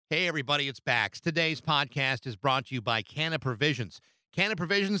Hey, everybody, it's Bax. Today's podcast is brought to you by Canna Provisions. Canna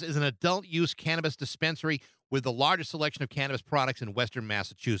Provisions is an adult use cannabis dispensary with the largest selection of cannabis products in Western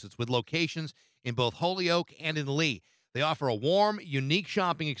Massachusetts, with locations in both Holyoke and in Lee. They offer a warm, unique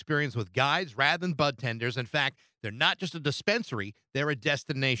shopping experience with guides rather than bud tenders. In fact, they're not just a dispensary, they're a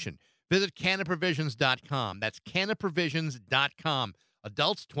destination. Visit cannaprovisions.com. That's cannaprovisions.com.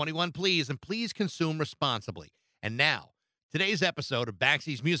 Adults 21, please, and please consume responsibly. And now, today's episode of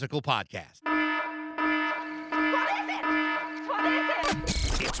Baxy's Musical Podcast.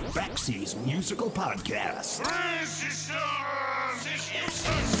 It's Baxy's Musical Podcast.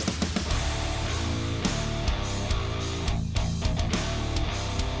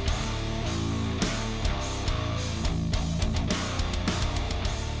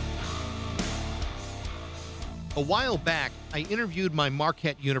 A while back, I interviewed my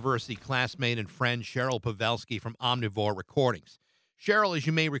Marquette University classmate and friend Cheryl Pavelski from Omnivore Recordings. Cheryl, as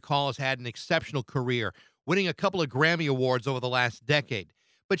you may recall, has had an exceptional career, winning a couple of Grammy Awards over the last decade.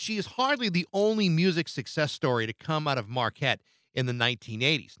 But she is hardly the only music success story to come out of Marquette in the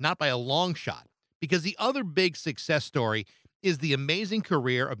 1980s, not by a long shot, because the other big success story is the amazing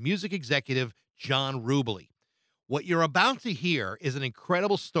career of music executive John Rubley. What you're about to hear is an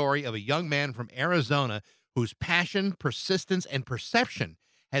incredible story of a young man from Arizona whose passion, persistence, and perception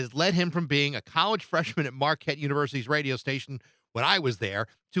has led him from being a college freshman at Marquette University's radio station when I was there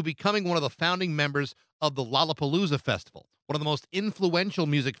to becoming one of the founding members of the Lollapalooza Festival, one of the most influential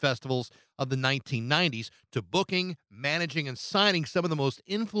music festivals of the 1990s, to booking, managing, and signing some of the most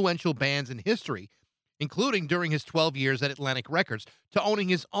influential bands in history, including during his 12 years at Atlantic Records, to owning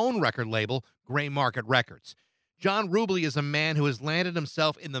his own record label, Gray Market Records. John Rubley is a man who has landed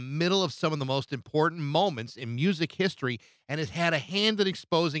himself in the middle of some of the most important moments in music history and has had a hand in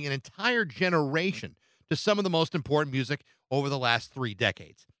exposing an entire generation to some of the most important music over the last 3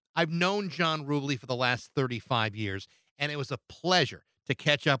 decades. I've known John Rubley for the last 35 years, and it was a pleasure to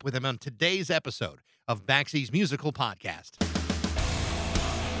catch up with him on today's episode of Baxy's Musical Podcast.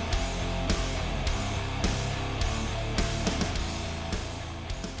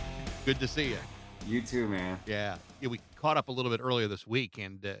 Good to see you. You too, man. Yeah, we caught up a little bit earlier this week,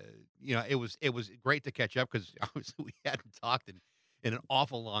 and it was great to catch up because obviously we hadn't talked in an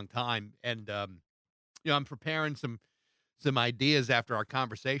awful long time, and I'm preparing some ideas after our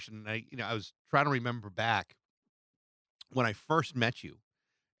conversation. And I was trying to remember back when I first met you,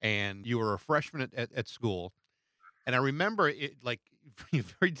 and you were a freshman at school, and I remember it like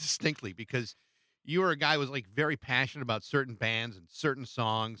very distinctly because you were a guy who was like very passionate about certain bands and certain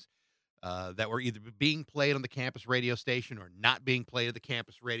songs. That were either being played on the campus radio station or not being played at the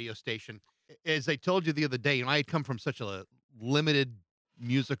campus radio station. As I told you the other day, I had come from such a limited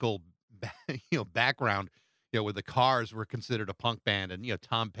musical, background, where the Cars were considered a punk band, and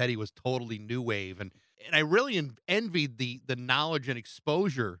Tom Petty was totally new wave, and I really envied the knowledge and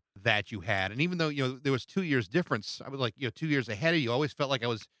exposure that you had. And even though there was 2 years difference, I was like 2 years ahead of you. I always felt like I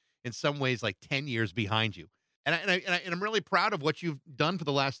was in some ways like 10 years behind you. And I'm really proud of what you've done for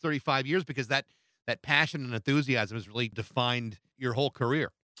the last 35 years because that passion and enthusiasm has really defined your whole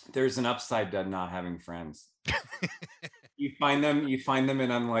career. There's an upside to not having friends. You find them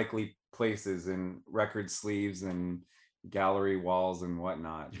in unlikely places, in record sleeves and gallery walls and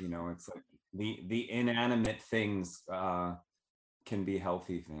whatnot. It's like the inanimate things can be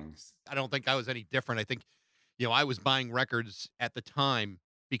healthy things. I don't think I was any different. I think, I was buying records at the time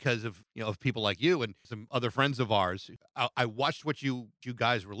because of of people like you and some other friends of ours. I watched what you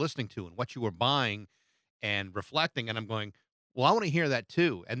guys were listening to and what you were buying and reflecting, and I'm going, well, I want to hear that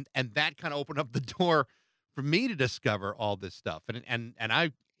too. And that kind of opened up the door for me to discover all this stuff. And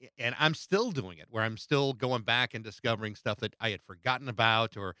I'm still doing it, where I'm still going back and discovering stuff that I had forgotten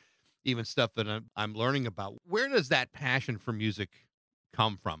about, or even stuff that I'm learning about. Where does that passion for music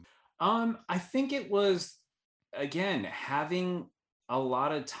come from? I think it was, again, having a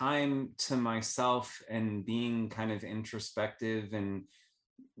lot of time to myself and being kind of introspective and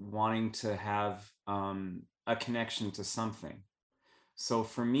wanting to have a connection to something. So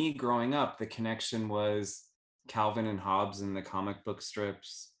for me growing up, the connection was Calvin and Hobbes and the comic book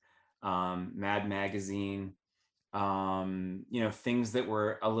strips, Mad Magazine, things that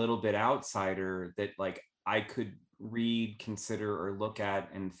were a little bit outsider that like I could read, consider, or look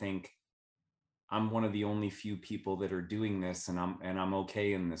at and think, I'm one of the only few people that are doing this, and I'm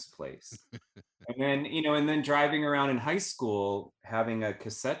okay in this place. And then driving around in high school, having a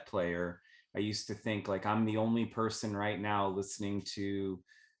cassette player, I used to think like I'm the only person right now listening to,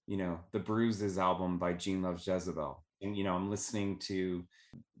 the Bruises album by Gene Loves Jezebel. And, I'm listening to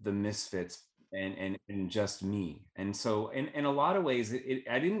the Misfits and just me. And so in a lot of ways,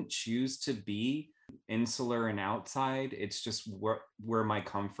 I didn't choose to be insular and outside. It's just where my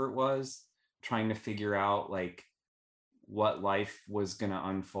comfort was, trying to figure out like what life was going to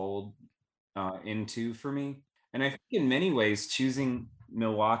unfold into for me. And I think in many ways, choosing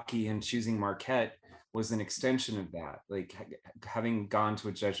Milwaukee and choosing Marquette was an extension of that. Like having gone to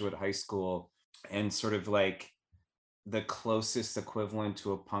a Jesuit high school and sort of like the closest equivalent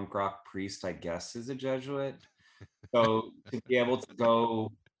to a punk rock priest, I guess, is a Jesuit. So to be able to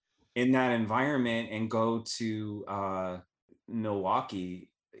go in that environment and go to Milwaukee,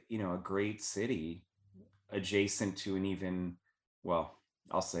 you know, a great city adjacent to an even, well,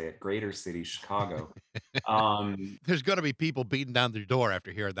 I'll say it, greater city, Chicago. There's going to be people beating down their door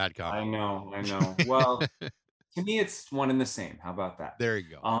after hearing that comment. I know. Well, to me, it's one and the same. How about that? There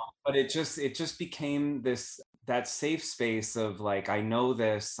you go. But it just became that safe space of like, I know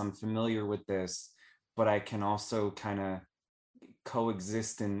this, I'm familiar with this, but I can also kind of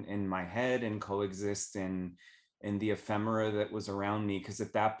coexist in my head and coexist in the ephemera that was around me. Because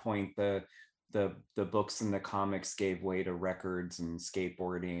at that point, the books and the comics gave way to records and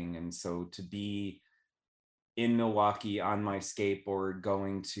skateboarding, and so to be in Milwaukee on my skateboard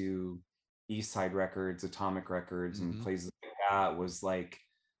going to East Side Records, Atomic Records, and places like that was like,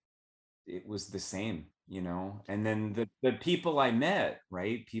 it was the same, you know. And then the people I met,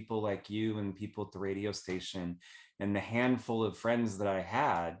 right, people like you and people at the radio station and the handful of friends that I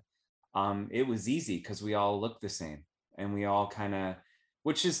had, it was easy because we all looked the same and we all kind of,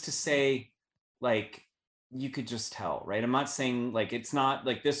 which is to say, like, you could just tell, right? I'm not saying like, it's not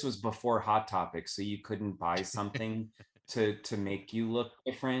like this was before Hot Topic, so you couldn't buy something to make you look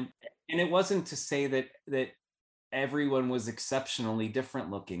different. And it wasn't to say that everyone was exceptionally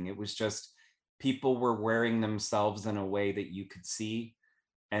different looking. It was just people were wearing themselves in a way that you could see,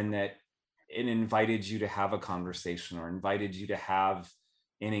 and that it invited you to have a conversation or invited you to have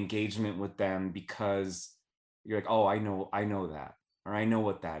an engagement with them because you're like, oh, I know that, or I know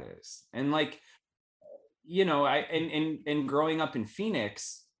what that is. And like, you know, and growing up in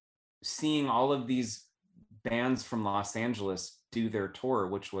Phoenix, seeing all of these bands from Los Angeles do their tour,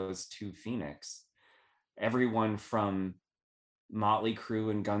 which was to Phoenix, everyone from Motley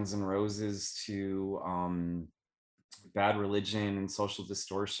Crue and Guns N' Roses to Bad Religion and Social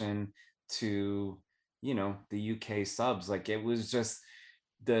Distortion to, you know, the UK subs. Like it was just,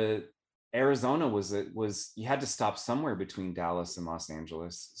 the Arizona was you had to stop somewhere between Dallas and Los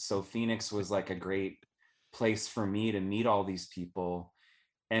Angeles. So Phoenix was like a great place for me to meet all these people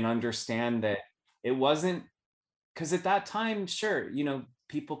and understand that it wasn't, because at that time, sure, you know,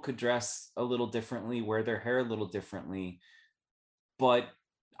 people could dress a little differently, wear their hair a little differently, but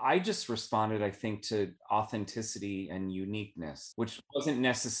I just responded, I think, to authenticity and uniqueness, which wasn't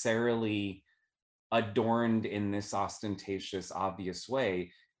necessarily adorned in this ostentatious, obvious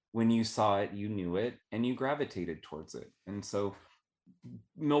way. When you saw it, you knew it and you gravitated towards it. And so,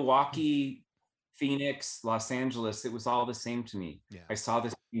 Milwaukee, Phoenix, Los Angeles, it was all the same to me. Yeah. I saw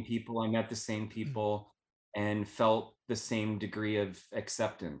the same people, I met the same people, and felt the same degree of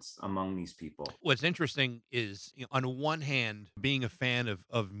acceptance among these people. What's interesting is, you know, on one hand, being a fan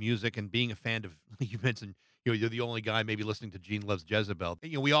of music and being a fan of, you mentioned, you know, you're the only guy maybe listening to Gene Loves Jezebel.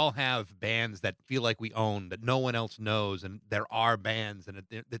 You know, we all have bands that feel like we own that no one else knows, and there are bands, and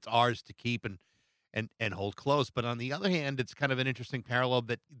it's ours to keep and hold close. But on the other hand, it's kind of an interesting parallel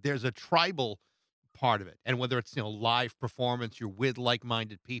that there's a tribal part of it. And whether it's, you know, live performance, you're with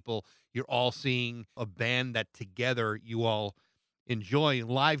like-minded people, you're all seeing a band that together you all enjoy. And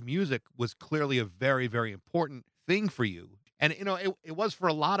live music was clearly a very, very important thing for you. And, you know, it was for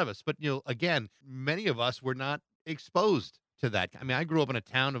a lot of us. But, you know, again, many of us were not exposed to that. I mean, I grew up in a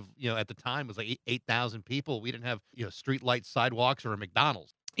town of, you know, at the time it was like 8,000 people. We didn't have, you know, street lights, sidewalks, or a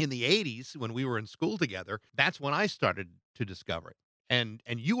McDonald's. In the 80s, when we were in school together, that's when I started to discover it. And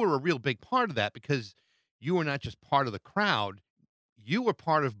you were a real big part of that because you were not just part of the crowd, you were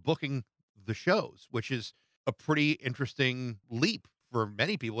part of booking the shows, which is a pretty interesting leap for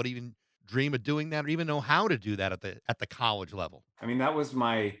many people to even dream of doing that or even know how to do that at the college level. I mean, that was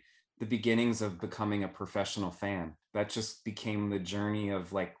the beginnings of becoming a professional fan. That just became the journey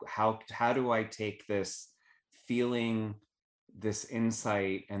of like, how do I take this feeling, this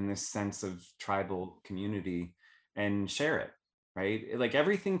insight, and this sense of tribal community and share it, right? Like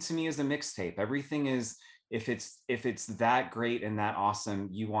everything to me is a mixtape. Everything is, if it's that great and that awesome,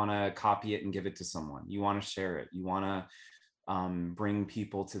 you want to copy it and give it to someone. You want to share it. You want to bring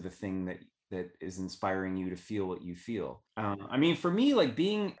people to the thing that is inspiring you to feel what you feel. I mean, for me, like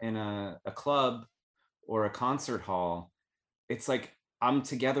being in a club or a concert hall, it's like I'm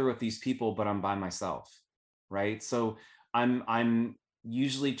together with these people, but I'm by myself, right? So I'm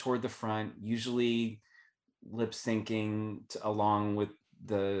usually toward the front, usually lip syncing along with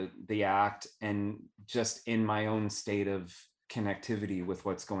the act, and just in my own state of connectivity with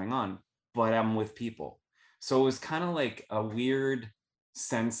what's going on, but I'm with people. So it was kind of like a weird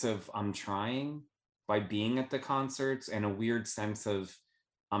sense of I'm trying by being at the concerts, and a weird sense of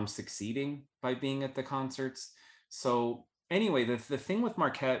I'm succeeding by being at the concerts. So anyway, the thing with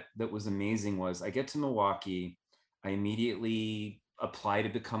Marquette that was amazing was I get to Milwaukee, I immediately apply to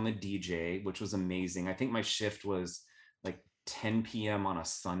become a DJ, which was amazing. I think my shift was like 10 p.m. on a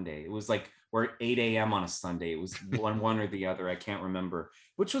Sunday. It was like, or 8 a.m. on a Sunday. It was one or the other. I can't remember,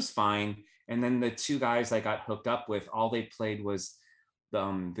 which was fine. And then the two guys I got hooked up with, all they played was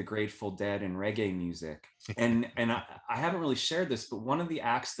the Grateful Dead and reggae music. And I haven't really shared this, but one of the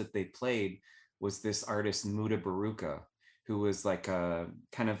acts that they played was this artist Muda Baruka, who was like a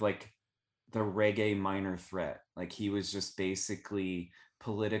kind of like the reggae minor threat. Like he was just basically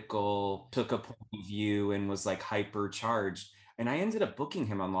political, took a point of view, and was like hyper charged. And I ended up booking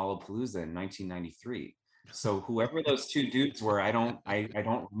him on Lollapalooza in 1993. So whoever those two dudes were, I don't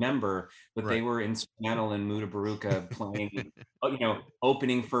remember, but they Right. were instrumental in Muda Baruka playing,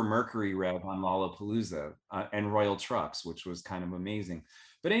 opening for Mercury Rev on Lollapalooza, and Royal Trucks, which was kind of amazing.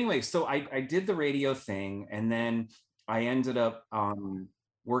 But anyway, so I did the radio thing, and then I ended up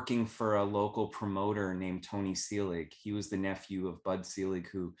working for a local promoter named Tony Seelig. He was the nephew of Bud Selig,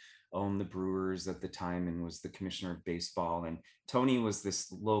 who owned the Brewers at the time and was the commissioner of baseball. And Tony was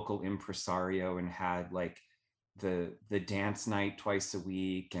this local impresario and had like the dance night twice a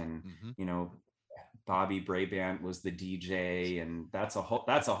week, and Mm-hmm. Bobby Brabant was the DJ, and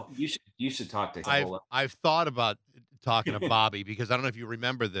you should talk to him. I've thought about talking to Bobby because I don't know if you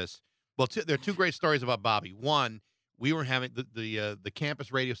remember this. Well, there are two great stories about Bobby. One, we were having the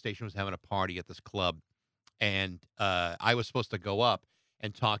campus radio station was having a party at this club, and I was supposed to go up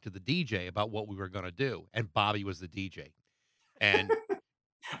and talk to the DJ about what we were going to do, and Bobby was the DJ, and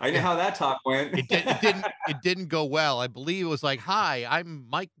I know how that talk went. it didn't go well. I believe it was like, "Hi, I'm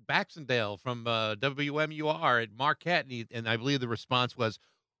Mike Baxendale from WMUR at Marquette," and I believe the response was,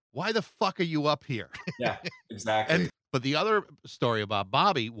 "Why the fuck are you up here?" Yeah, exactly. And but the other story about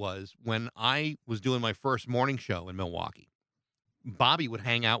Bobby was when I was doing my first morning show in Milwaukee, Bobby would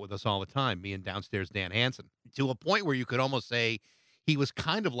hang out with us all the time, me and downstairs Dan Hansen, to a point where you could almost say he was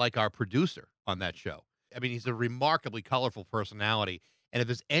kind of like our producer on that show. I mean, he's a remarkably colorful personality, and if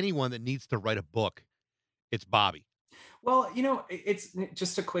there's anyone that needs to write a book, it's Bobby. Well, it's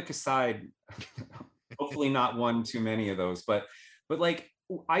just a quick aside. Hopefully not one too many of those, but like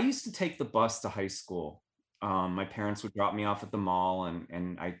I used to take the bus to high school. My parents would drop me off at the mall,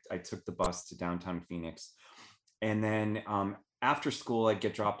 and I took the bus to downtown Phoenix. And then after school, I'd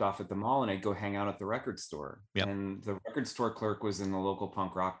get dropped off at the mall, and I'd go hang out at the record store. Yep. And the record store clerk was in the local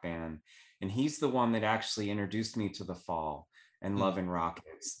punk rock band. And he's the one that actually introduced me to The Fall and Love and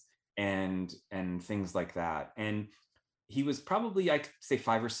Rockets and things like that. And he was probably, I could say,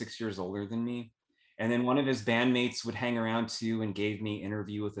 5 or 6 years older than me. And then one of his bandmates would hang around too and gave me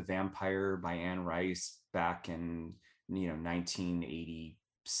Interview with a Vampire by Anne Rice back in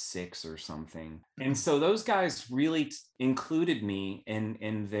 1986 or something. And so those guys really included me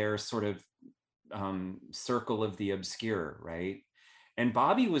in their sort of circle of the obscure, right? And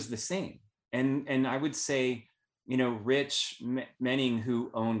Bobby was the same. And I would say, Rich Menning,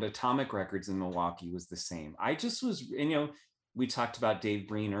 who owned Atomic Records in Milwaukee, was the same. I just was, we talked about Dave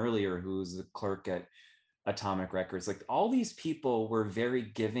Breen earlier, who was the clerk at Atomic Records. Like all these people were very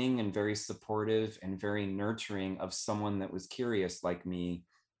giving and very supportive and very nurturing of someone that was curious like me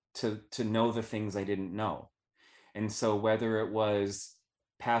to know the things I didn't know. And so whether it was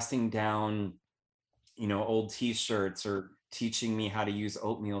passing down, old t-shirts, or teaching me how to use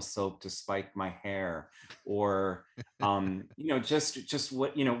oatmeal soap to spike my hair, or just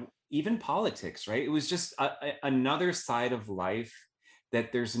what, even politics, right? It was just another side of life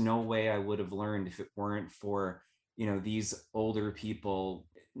that there's no way I would have learned if it weren't for these older people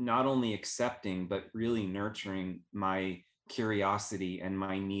not only accepting but really nurturing my curiosity and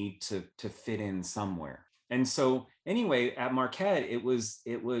my need to fit in somewhere. And so anyway, at Marquette, it was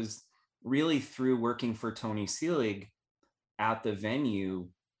really through working for Tony Seelig at the venue,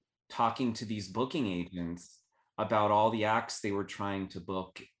 talking to these booking agents about all the acts they were trying to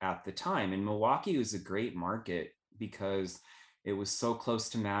book at the time. And Milwaukee was a great market because it was so close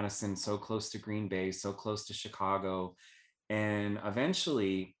to Madison, so close to Green Bay, so close to Chicago. And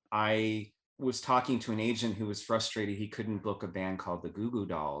eventually I was talking to an agent who was frustrated he couldn't book a band called the Goo Goo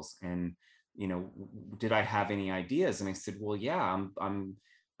Dolls. And did I have any ideas? And I said, well, yeah,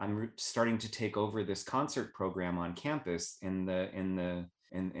 starting to take over this concert program on campus in the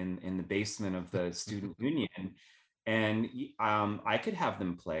basement of the student union, and I could have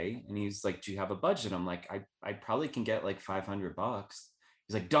them play. And he's like, do you have a budget? I'm like, I probably can get like $500.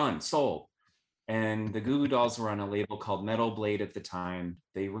 He's like, done, sold. And the Goo Goo Dolls were on a label called Metal Blade at the time.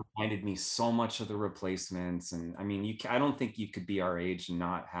 They reminded me so much of the Replacements. And I mean, I don't think you could be our age and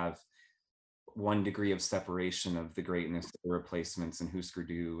not have one degree of separation of the greatness of the Replacements and Husker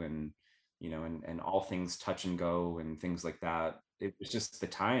Du, and and all things Touch and Go and things like that. It was just the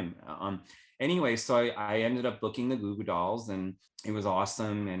time. Anyway, so I ended up booking the Goo Goo Dolls, and it was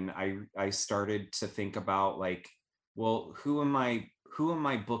awesome. And I started to think about, like, well, who am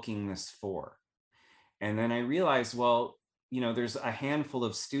I booking this for? And then I realized, well, there's a handful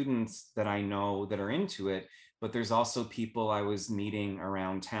of students that I know that are into it, but there's also people I was meeting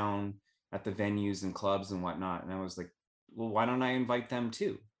around town at the venues and clubs and whatnot. And I was like, well, why don't I invite them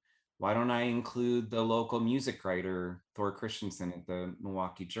too? Why don't I include the local music writer, Thor Christensen at the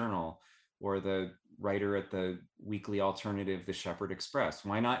Milwaukee Journal, or the writer at the weekly alternative, the Shepherd Express?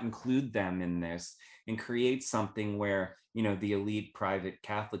 Why not include them in this and create something where, the elite private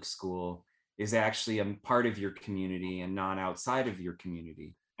Catholic school is actually a part of your community and not outside of your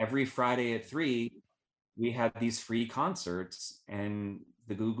community? Every Friday at 3, we had these free concerts, and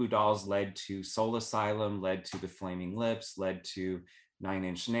the Goo Goo Dolls led to Soul Asylum, led to the Flaming Lips, led to Nine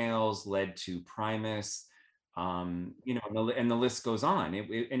Inch Nails, led to Primus, and the list goes on.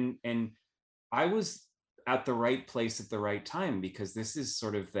 And I was at the right place at the right time, because this is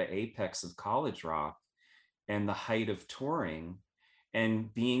sort of the apex of college rock and the height of touring,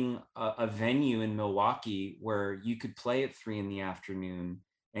 and being a venue in Milwaukee where you could play at 3 in the afternoon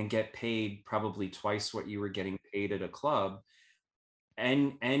and get paid probably twice what you were getting paid at a club,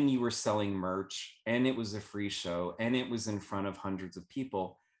 and you were selling merch, and it was a free show, and it was in front of hundreds of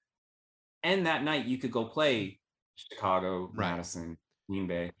people, and that night you could go play Chicago, Right. Madison, Green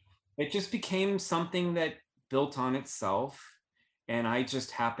Bay. It just became something that built on itself, and I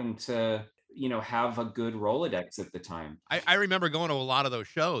just happened to have a good Rolodex at the time. I remember going to a lot of those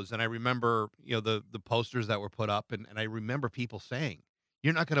shows, and I remember, the posters that were put up, and I remember people saying,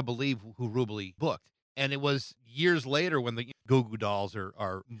 "You're not gonna believe who Rubley booked." And it was years later when the Goo Goo Dolls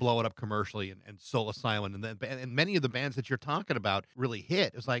are blowing up commercially, and Soul Asylum, and then and many of the bands that you're talking about really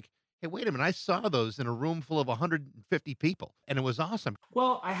hit. It's like, "Hey, wait a minute, I saw those in a room full of 150 people, and it was awesome."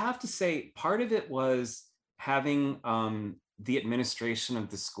 Well, I have to say, part of it was having the administration of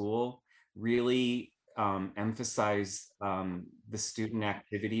the school really emphasize the student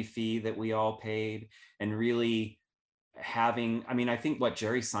activity fee that we all paid, and really having, I mean, I think what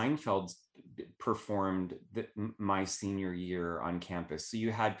Jerry Seinfeld performed my senior year on campus. So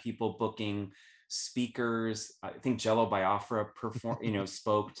you had people booking speakers. I think Jello Biafra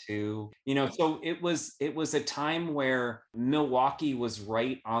spoke to, so it was a time where Milwaukee was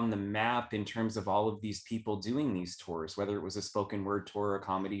right on the map in terms of all of these people doing these tours, whether it was a spoken word tour or a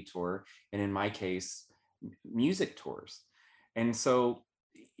comedy tour, and in my case, music tours. And so,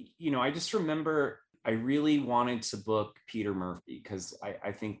 I just remember I really wanted to book Peter Murphy, because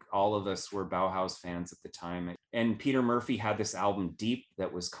I think all of us were Bauhaus fans at the time. And Peter Murphy had this album Deep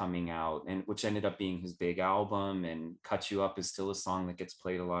that was coming out, and which ended up being his big album. And Cut You Up is still a song that gets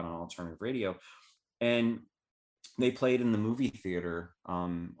played a lot on alternative radio. And they played in the movie theater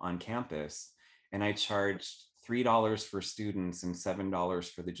on campus. And I charged $3 for students and $7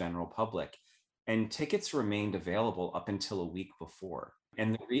 for the general public. And tickets remained available up until a week before.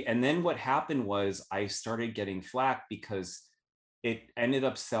 And then what happened was I started getting flack because it ended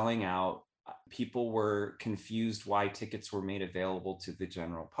up selling out. People were confused why tickets were made available to the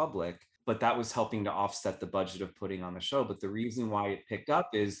general public, but that was helping to offset the budget of putting on the show. But the reason why it picked up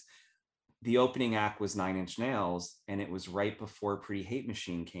is the opening act was Nine Inch Nails, and it was right before Pretty Hate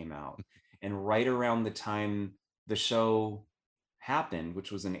Machine came out. And right around the time the show happened,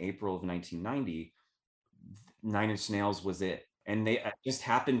 which was in April of 1990, Nine Inch Nails was it. And they just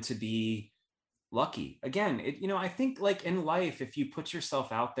happened to be lucky. Again, I think, like in life, if you put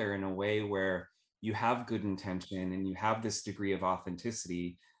yourself out there in a way where you have good intention and you have this degree of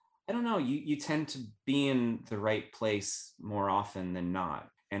authenticity, I don't know, you tend to be in the right place more often than not.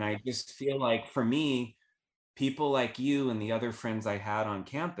 And I just feel like, for me, people like you and the other friends I had on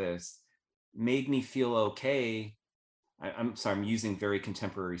campus made me feel okay. I'm sorry, I'm using very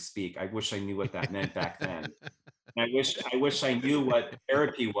contemporary speak. I wish I knew what that meant back then. I wish I knew what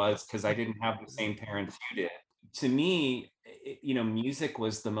therapy was, because I didn't have the same parents you did. To me, music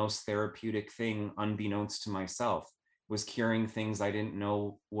was the most therapeutic thing, unbeknownst to myself. was curing things I didn't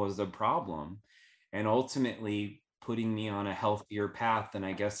know was a problem, and ultimately putting me on a healthier path than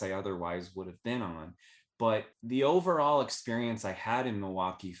I guess I otherwise would have been on. But the overall experience I had in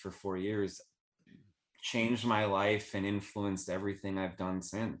Milwaukee for 4 years changed my life and influenced everything I've done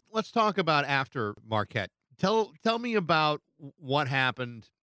since. Let's talk about after Marquette. Tell me about what happened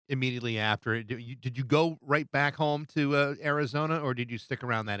immediately after. Did you go right back home to Arizona, or did you stick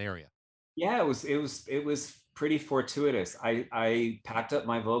around that area? Yeah, it was pretty fortuitous. I packed up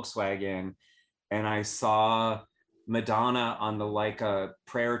my Volkswagen and I saw Madonna on the like a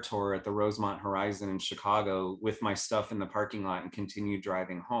prayer tour at the Rosemont Horizon in Chicago with my stuff in the parking lot and continued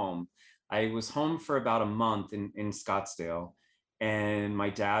driving home. I was home for about a month in Scottsdale, and my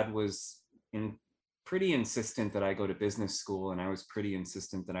dad was in pretty insistent that I go to business school, and I was pretty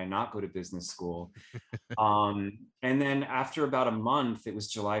insistent that I not go to business school. And then after about a month, it was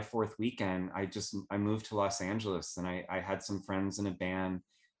July 4th weekend. I moved to Los Angeles, and I had some friends in a band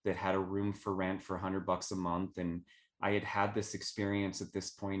that had a room for rent for $100 a month. And I had had this experience at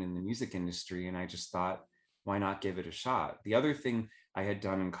this point in the music industry. And I just thought, why not give it a shot? The other thing I had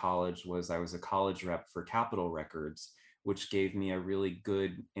done in college was I was a college rep for Capitol Records, which gave me a really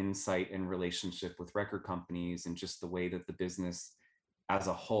good insight and relationship with record companies and just the way that the business as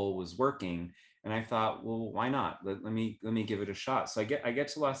a whole was working. And I thought, well, why not? Let me give it a shot. So I get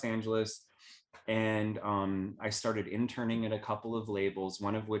to Los Angeles, and I started interning at a couple of labels,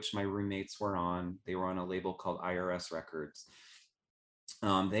 one of which my roommates were on. They were on a label called IRS Records.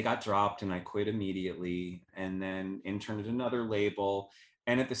 They got dropped, and I quit immediately, and then interned at another label.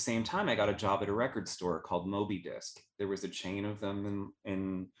 And at the same time, I got a job at a record store called Moby Disc. There was a chain of them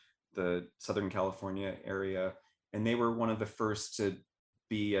in the Southern California area, and they were one of the first to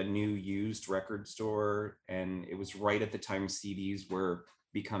be a new used record store. And it was right at the time CDs were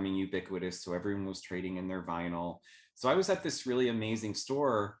becoming ubiquitous, so everyone was trading in their vinyl. So I was at this really amazing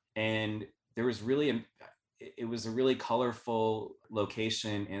store, and there was really it was a really colorful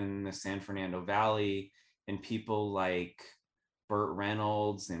location in the San Fernando Valley, and people like Burt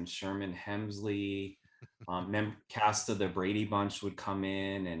Reynolds and Sherman Hemsley, cast of the Brady Bunch would come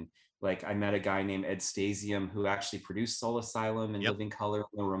in, and like I met a guy named Ed Stasium who actually produced Soul Asylum and Yep. Living Color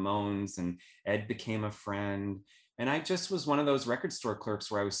and the Ramones, and Ed became a friend. And I just was one of those record store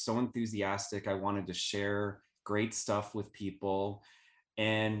clerks where I was so enthusiastic. I wanted to share great stuff with people.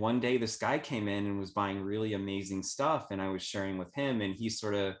 And one day this guy came in and was buying really amazing stuff, and I was sharing with him, and he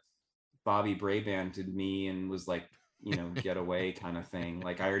sort of Bobby Brabanted me and was like, get away kind of thing.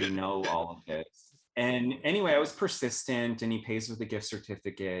 Like, I already know all of this. And anyway, I was persistent, and he pays with a gift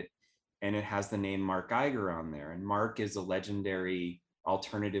certificate, and it has the name Mark Geiger on there. And Mark is a legendary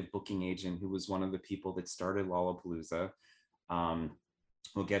alternative booking agent who was one of the people that started Lollapalooza. Um,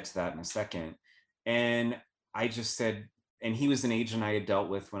 we'll get to that in a second. And I just said, and he was an agent I had dealt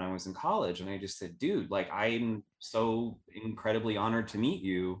with when I was in college. And I just said, dude, like, I'm so incredibly honored to meet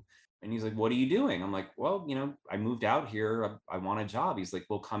you. And he's like, what are you doing? I'm like, well, I moved out here. I want a job. He's like,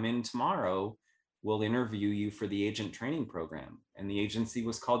 well, come in tomorrow. We'll interview you for the agent training program. And the agency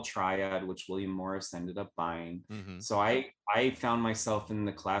was called Triad, which William Morris ended up buying. Hmm. So I found myself in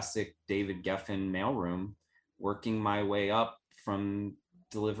the classic David Geffen mailroom, working my way up from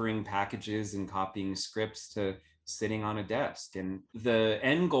delivering packages and copying scripts to sitting on a desk. And the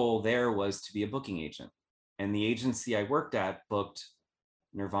end goal there was to be a booking agent. And the agency I worked at booked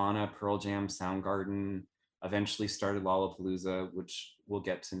Nirvana, Pearl Jam, Soundgarden, eventually started Lollapalooza, which we'll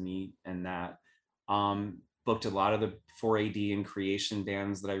get to meet, and that. Booked a lot of the 4AD and creation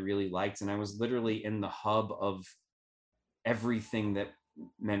bands that I really liked. And I was literally in the hub of everything that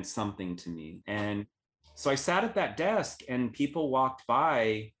meant something to me. And so I sat at that desk, and people walked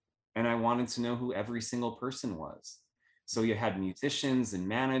by, and I wanted to know who every single person was. So you had musicians and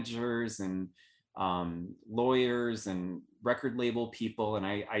managers and lawyers and record label people. And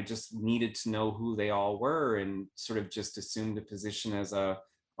I just needed to know who they all were, and sort of just assumed a position as a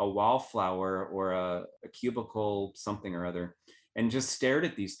wallflower or a cubicle, something or other, and just stared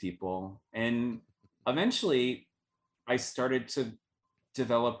at these people. And eventually I started to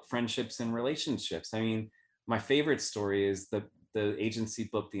develop friendships and relationships. I mean, my favorite story is the agency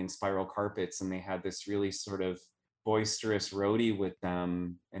booked the Inspiral Carpets, and they had this really sort of boisterous roadie with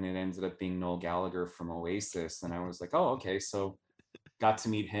them, and it ended up being Noel Gallagher from Oasis. And I was like, oh, okay. So got to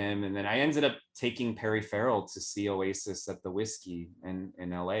meet him, and then I ended up taking Perry Farrell to see Oasis at the Whiskey in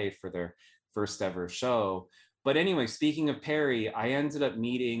LA for their first ever show. But anyway, speaking of Perry, I ended up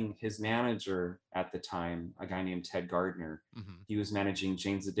meeting his manager at the time, a guy named Ted Gardner. Hmm. He was managing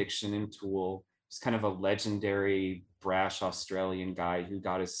Jane's Addiction and Tool. He's kind of a legendary, brash Australian guy who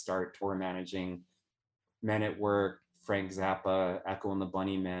got his start tour managing Men at Work, Frank Zappa, Echo and the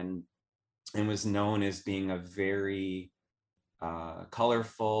Bunnymen, and was known as being a very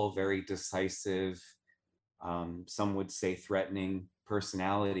colorful, very decisive, some would say threatening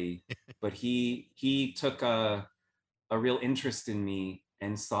personality. But he took a real interest in me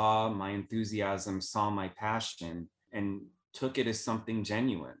and saw my enthusiasm, saw my passion, and took it as something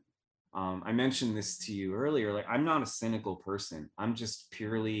genuine. I mentioned this to you earlier. Like, I'm not a cynical person. I'm just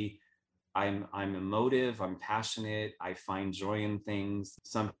purely, I'm emotive, I'm passionate, I find joy in things.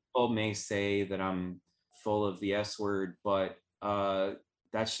 Some people may say that I'm full of the S word, but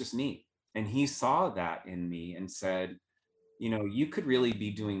that's just me. And he saw that in me and said, you know, you could really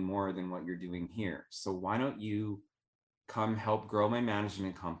be doing more than what you're doing here. So why don't you come help grow my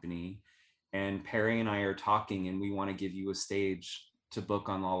management company? And Perry and I are talking, and we want to give you a stage to book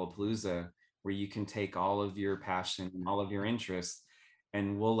on Lollapalooza where you can take all of your passion and all of your interests,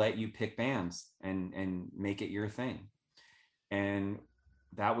 and we'll let you pick bands and make it your thing. And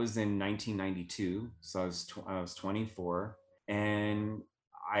that was in 1992. So I was 24, and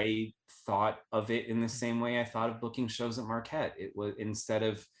I thought of it in the same way I thought of booking shows at Marquette. It was, instead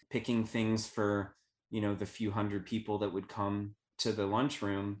of picking things for, you know, the few hundred people that would come to the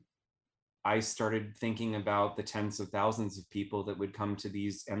lunchroom, I started thinking about the tens of thousands of people that would come to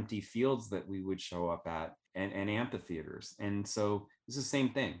these empty fields that we would show up at, and amphitheaters. And so it's the same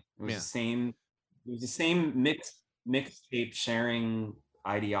thing. It was Yeah. the same, it was the same mixtape sharing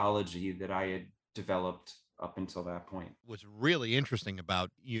ideology that I had developed up until that point. What's really interesting about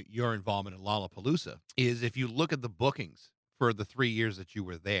your involvement in Lollapalooza is if you look at the bookings for the 3 years that you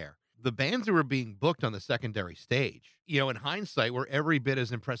were there, the bands that were being booked on the secondary stage, you know, in hindsight, were every bit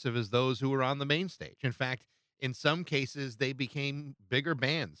as impressive as those who were on the main stage. In fact, in some cases, they became bigger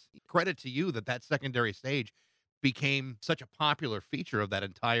bands. Credit to you that that secondary stage became such a popular feature of that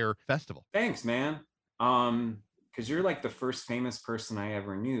entire festival. Thanks, man. Because you're like the first famous person I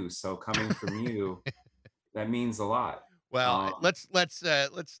ever knew. So coming from you, that means a lot. Well, Um,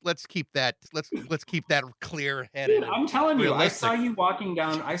 let's keep that let's keep that clear headed Dude, and I'm telling you, realistic. I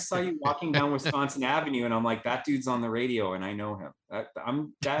saw you walking down Wisconsin Avenue, and I'm like, that dude's on the radio, and I know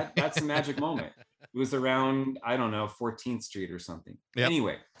him. That's a magic moment. It was around, I don't know, 14th Street or something. Yep.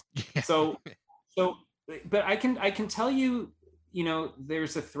 Anyway, Yeah. so so but I can tell you, you know,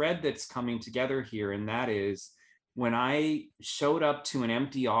 there's a thread that's coming together here, and that is when I showed up to an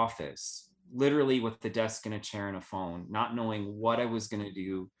empty office, literally with the desk and a chair and a phone, not knowing what I was going to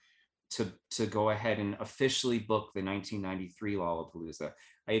do to go ahead and officially book the 1993 Lollapalooza.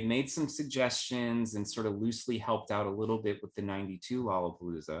 I had made some suggestions and sort of loosely helped out a little bit with the 92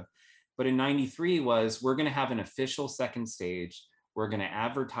 Lollapalooza. But in 93 was, we're going to have an official second stage, we're going to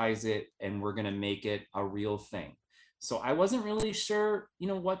advertise it, and we're going to make it a real thing. So I wasn't really sure, you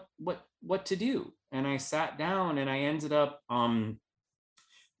know, what to do. And I sat down and I ended up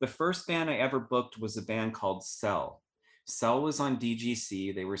the first band I ever booked was a band called Cell. Cell was on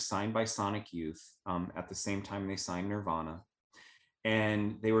DGC. They were signed by Sonic Youth at the same time they signed Nirvana.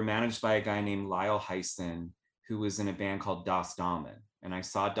 And they were managed by a guy named Lyle Heisen, who was in a band called Das Damen. And I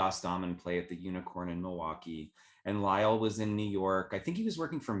saw Das Damen play at the Unicorn in Milwaukee. And Lyle was in New York. I think he was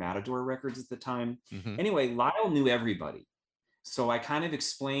working for Matador Records at the time. Mm-hmm. Anyway, Lyle knew everybody. So I kind of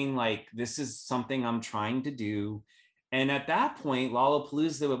explained, like, this is something I'm trying to do. And at that point,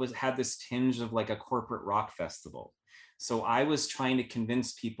 Lollapalooza had this tinge of like a corporate rock festival. So I was trying to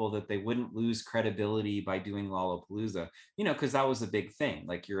convince people that they wouldn't lose credibility by doing Lollapalooza, you know, because that was a big thing.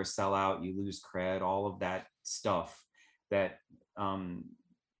 Like, you're a sellout, you lose cred, all of that stuff that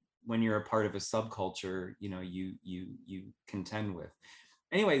when you're a part of a subculture, you know, you contend with.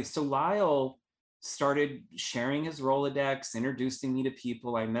 Anyway, so Lyle started sharing his Rolodex, introducing me to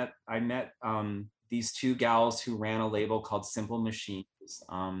people. I met these two gals who ran a label called Simple Machines,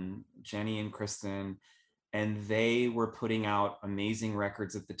 Jenny and Kristen, and they were putting out amazing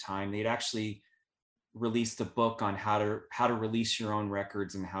records at the time. They'd actually released a book on how to release your own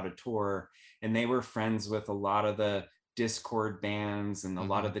records and how to tour, and they were friends with a lot of the Discord bands and a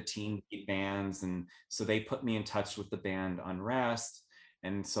lot of the teen bands, and so they put me in touch with the band Unrest.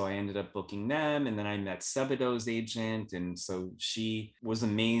 And so I ended up booking them. And then I met Sebado's agent. And so she was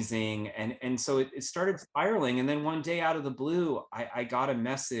amazing. And so it started spiraling. And then one day out of the blue, I got a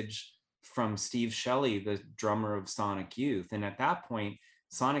message from Steve Shelley, the drummer of Sonic Youth. And at that point,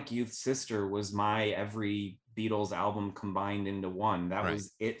 Sonic Youth's Sister was my every Beatles album combined into one. That Right.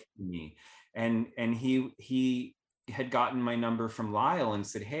 was it for me. And he had gotten my number from Lyle and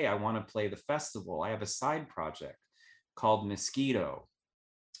said, hey, I want to play the festival. I have a side project called Mosquito.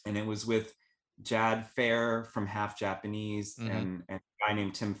 And it was with Jad Fair from Half Japanese, Mm-hmm. and a guy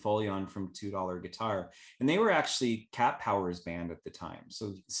named Tim Folion from $2 Guitar. And they were actually Cat Power's band at the time.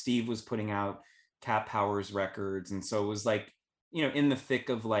 So Steve was putting out Cat Power's records. And so it was like, in the thick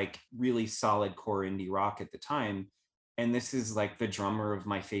of like really solid core indie rock at the time. And this is like the drummer of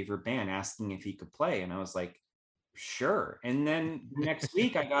my favorite band asking if he could play. And I was like, sure. And then the next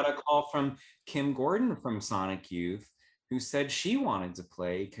week, I got a call from Kim Gordon from Sonic Youth, who said she wanted to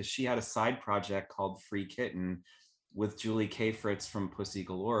play because she had a side project called Free Kitten with Julie K. Fritz from Pussy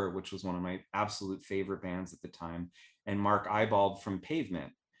Galore, which was one of my absolute favorite bands at the time, and Mark Eibald from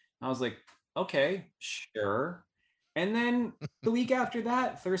Pavement. I was like, okay, sure. And then the week after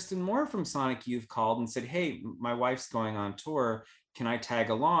that, Thurston Moore from Sonic Youth called and said, hey, my wife's going on tour. Can I tag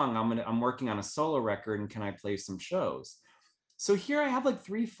along? I'm working on a solo record, and can I play some shows? So here I have like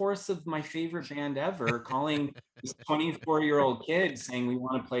 3/4 of my favorite band ever calling this 24-year-old kid saying we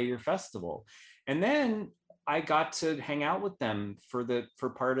want to play your festival. And then I got to hang out with them for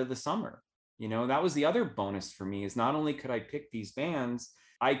part of the summer. That was the other bonus for me, is not only could I pick these bands,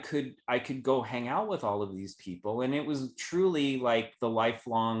 I could go hang out with all of these people. And it was truly like the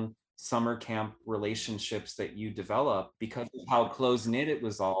lifelong summer camp relationships that you develop because of how close knit it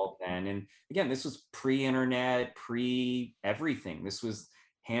was all then. And again, this was pre-internet, pre-everything. This was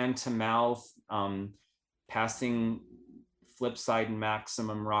hand to mouth, passing Flipside and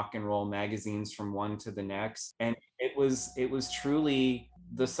Maximum rock and roll magazines from one to the next. And it was truly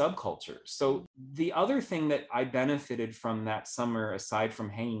the subculture. So the other thing that I benefited from that summer, aside from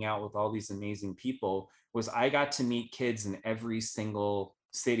hanging out with all these amazing people, was I got to meet kids in every single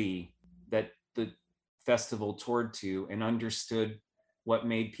city that the festival toured to, and understood what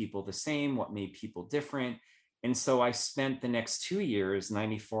made people the same, what made people different. And so I spent the next 2 years,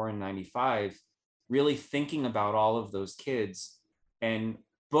 94 and 95, really thinking about all of those kids and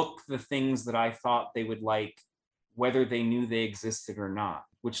book the things that I thought they would like, whether they knew they existed or not,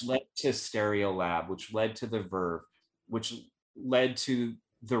 which led to Stereolab, which led to the Verve, which led to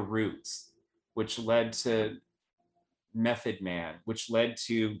the Roots, which led to Method Man, which led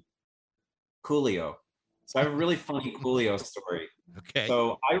to Coolio. So I have a really funny Coolio story. Okay.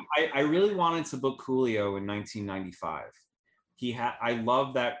 So I really wanted to book Coolio in 1995. I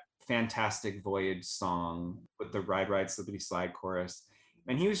love that Fantastic Voyage song with the Ride Ride Slippity Slide chorus.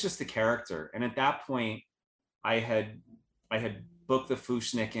 And he was just a character. And at that point, I had booked the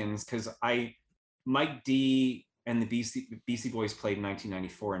Fushnikins because Mike D and the BC Boys played in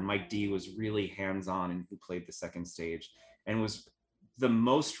 1994, and Mike D was really hands-on and who played the second stage and was the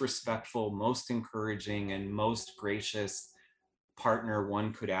most respectful, most encouraging, and most gracious partner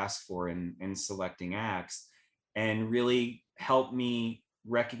one could ask for in selecting acts, and really helped me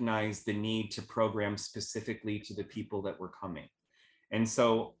recognize the need to program specifically to the people that were coming. And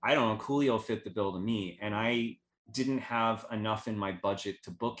so I don't know, Coolio fit the bill to me, and I didn't have enough in my budget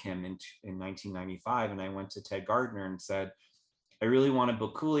to book him in 1995. And I went to Ted Gardner and said, I really want to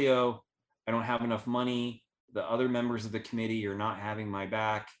book Coolio. I don't have enough money. The other members of the committee are not having my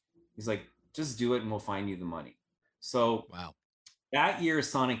back. He's like, just do it and we'll find you the money. So Wow. that year,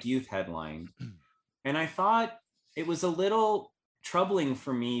 Sonic Youth headlined. And I thought it was a little troubling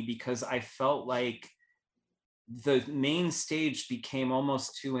for me because I felt like the main stage became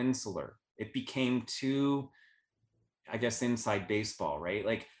almost too insular. It became too, I guess, inside baseball, right?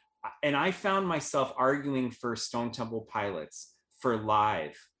 Like, and I found myself arguing for Stone Temple Pilots, for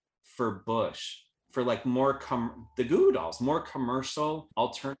Live, for Bush, for like more the Goo Dolls, more commercial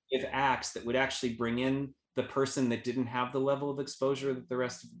alternative acts that would actually bring in the person that didn't have the level of exposure that the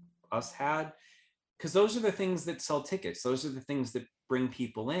rest of us had. Because those are the things that sell tickets. Those are the things that bring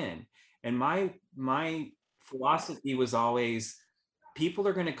people in. And my philosophy was always, people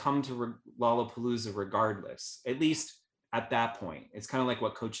are going to come to Lollapalooza regardless, at least at that point. It's kind of like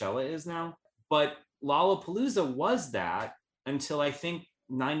what Coachella is now. But Lollapalooza was that until I think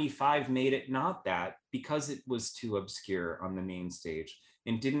 95 made it not that, because it was too obscure on the main stage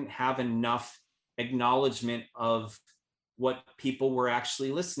and didn't have enough acknowledgement of what people were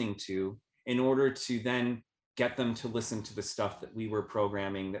actually listening to in order to then get them to listen to the stuff that we were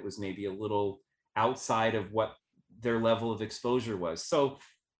programming that was maybe a little outside of what their level of exposure was. So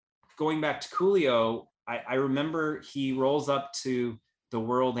going back to Coolio, I remember he rolls up to the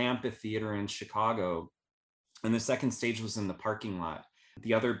World Amphitheater in Chicago, and the second stage was in the parking lot.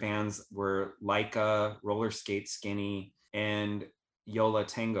 The other bands were Laika, Roller Skate Skinny, and Yo La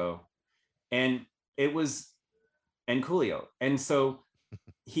Tengo. And it was, and Coolio. And so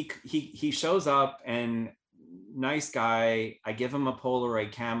he shows up, and nice guy. I give him a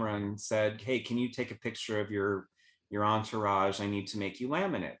Polaroid camera and said, hey, can you take a picture of your entourage? I need to make you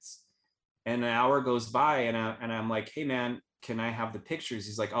laminates. And an hour goes by, and I'm like, hey man, can I have the pictures?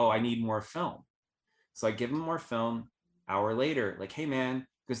 He's like, oh, I need more film. So I give him more film. Hour later, like, hey man,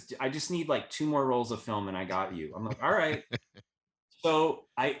 because I just need like 2 more rolls of film and I got you. I'm like, all right. So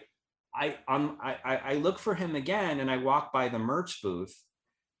I look for him again, and I walk by the merch booth,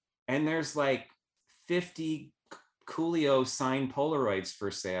 and there's like 50 Coolio signed Polaroids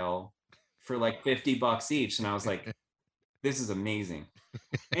for sale for like $50 each. And I was like, this is amazing.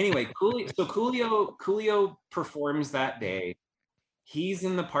 Anyway, Coolio performs that day. He's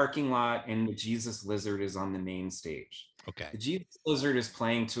in the parking lot, and the Jesus Lizard is on the main stage. Okay. The Jesus Lizard is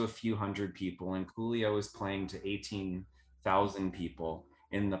playing to a few hundred people, and Coolio is playing to 18,000 people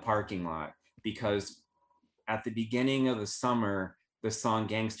in the parking lot, because at the beginning of the summer, the song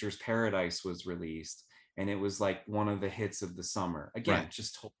Gangster's Paradise was released, and it was like one of the hits of the summer. Again, Right.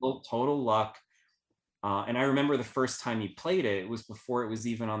 just total luck. And I remember the first time he played it, it was before it was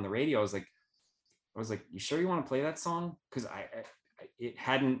even on the radio. I was like, you sure you want to play that song? Because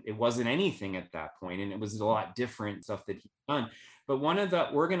it wasn't anything at that point, and it was a lot different stuff that he'd done. But one of the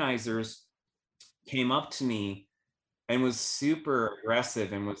organizers came up to me and was super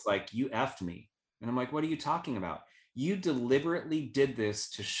aggressive and was like, you effed me. And I'm like, what are you talking about? You deliberately did this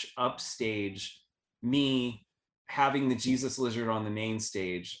to upstage me having the Jesus Lizard on the main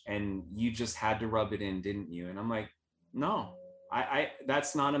stage, and you just had to rub it in, didn't you? And I'm like, no, I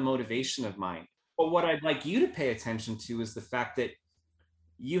that's not a motivation of mine. But what I'd like you to pay attention to is the fact that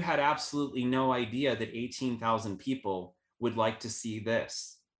you had absolutely no idea that 18,000 people would like to see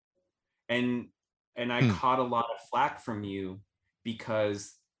this. And I Hmm. caught a lot of flack from you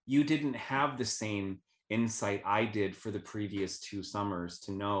because you didn't have the same insight I did for the previous 2 summers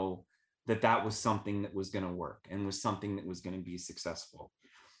to know that that was something that was going to work and was something that was going to be successful.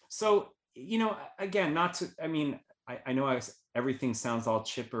 So, again, not to, I mean, I know everything sounds all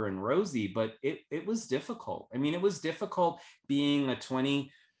chipper and rosy, but it was difficult. I mean, it was difficult being a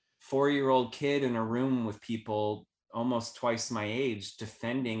 24-year-old kid in a room with people almost twice my age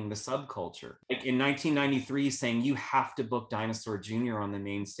defending the subculture. Like in 1993, saying you have to book Dinosaur Jr. on the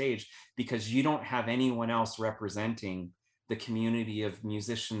main stage because you don't have anyone else representing the community of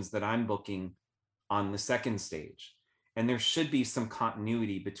musicians that I'm booking on the second stage. And there should be some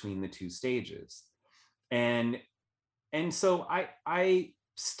continuity between the two stages. And so I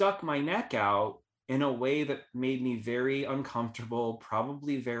stuck my neck out in a way that made me very uncomfortable,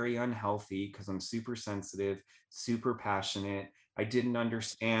 probably very unhealthy, because I'm super sensitive, super passionate. I didn't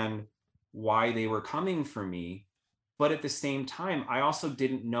understand why they were coming for me. But at the same time, I also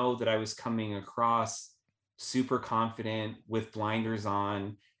didn't know that I was coming across super confident with blinders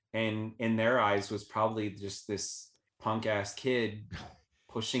on, and in their eyes was probably just this punk ass kid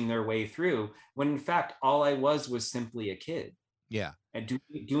pushing their way through, when in fact all I was simply a kid Yeah. and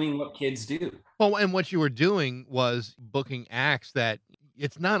doing what kids do. Well, and what you were doing was booking acts that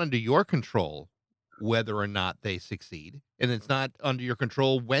it's not under your control whether or not they succeed, and it's not under your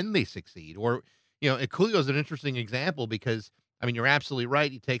control when they succeed. Or, and Coolio is an interesting example because, I mean, you're absolutely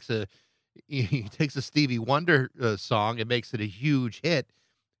right. He takes a Stevie Wonder song and makes it a huge hit.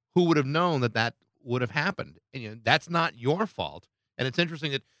 Who would have known that that would have happened? And that's not your fault. And it's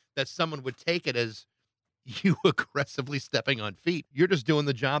interesting that someone would take it as you aggressively stepping on feet. You're just doing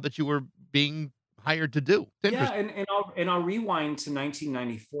the job that you were being hired to do. It's Yeah, interesting. and I'll rewind to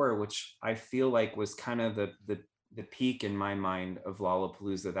 1994, which I feel like was kind of the peak in my mind of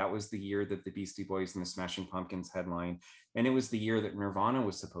Lollapalooza. That was the year that the Beastie Boys and the Smashing Pumpkins headlined, and it was the year that Nirvana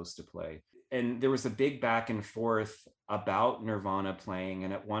was supposed to play. And there was a big back and forth about Nirvana playing,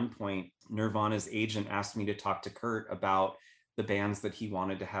 and at one point Nirvana's agent asked me to talk to Kurt about the bands that he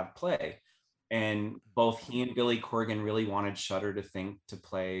wanted to have play. And both he and Billy Corgan really wanted Shudder to Think to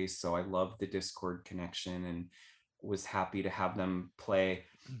play, so I loved the Discord connection and was happy to have them play.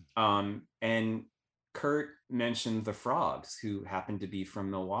 And Kurt mentioned the Frogs, who happened to be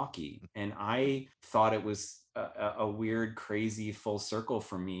from Milwaukee, and I thought it was a weird, crazy full circle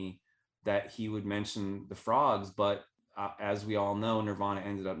for me that he would mention the Frogs. But as we all know, Nirvana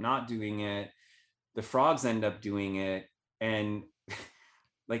ended up not doing it. The Frogs end up doing it, and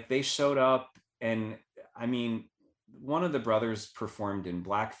like they showed up, and I mean, one of the brothers performed in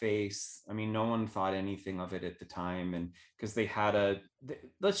blackface. I mean, no one thought anything of it at the time, and because they had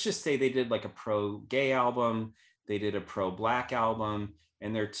let's just say they did like a pro gay album, they did a pro black album,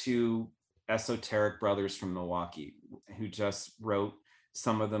 and they're two esoteric brothers from Milwaukee who just wrote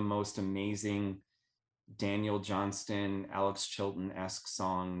some of the most amazing Daniel Johnston, Alex Chilton-esque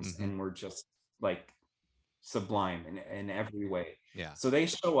songs, Mm-hmm. and were just like sublime in every way. Yeah. So they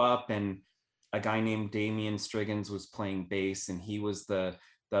show up, and a guy named Damian Striggins was playing bass, and he was the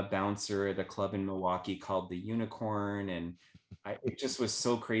the bouncer at a club in Milwaukee called the Unicorn. And it just was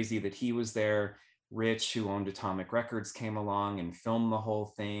so crazy that he was there. Rich, who owned Atomic Records, came along and filmed the whole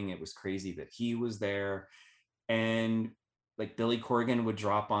thing. It was crazy that he was there. And like Billy Corgan would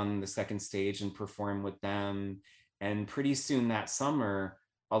drop on the second stage and perform with them. And pretty soon that summer,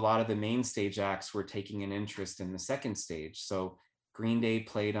 a lot of the main stage acts were taking an interest in the second stage. So Green Day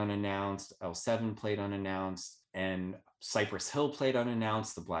played unannounced, L7 played unannounced, and Cypress Hill played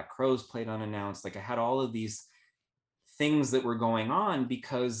unannounced, the Black Crowes played unannounced. Like I had all of these things that were going on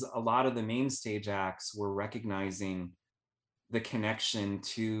because a lot of the main stage acts were recognizing the connection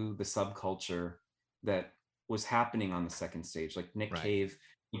to the subculture that was happening on the second stage. Like Nick Cave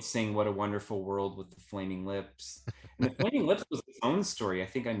would sing What a Wonderful World with the Flaming Lips. And the Flaming Lips was its own story. I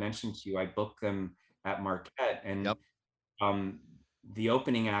think I mentioned to you, I booked them at Marquette, and the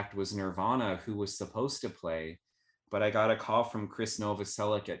opening act was Nirvana, who was supposed to play, but I got a call from Chris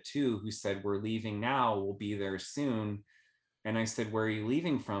Novoselic at 2 who said, "We're leaving now, we'll be there soon." And I said, "Where are you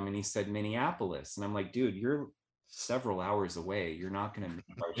leaving from?" And he said, "Minneapolis." And I'm like, "Dude, you're several hours away. You're not going to miss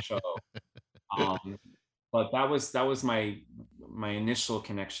our show." But that was my initial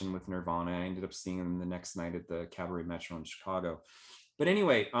connection with Nirvana. I ended up seeing them the next night at the Cabaret Metro in Chicago. But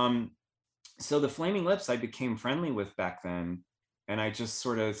anyway, so the Flaming Lips I became friendly with back then, and I just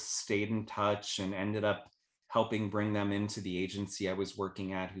sort of stayed in touch and ended up helping bring them into the agency I was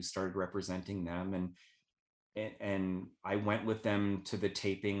working at, who started representing them. And I went with them to the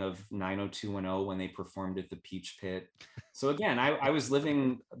taping of 90210 when they performed at the Peach Pit. So again, I was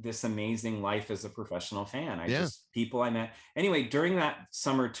living this amazing life as a professional fan. People I met. Anyway, during that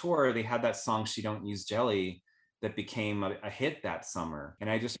summer tour, they had that song "She Don't Use Jelly" that became a hit that summer. And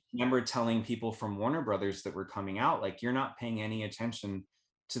I just remember telling people from Warner Brothers that were coming out, like, "You're not paying any attention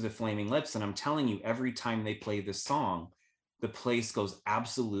to the Flaming Lips." And I'm telling you, every time they play this song, the place goes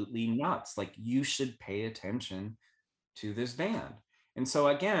absolutely nuts. Like, you should pay attention to this band. And so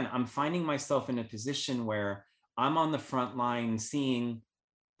again, I'm finding myself in a position where I'm on the front line seeing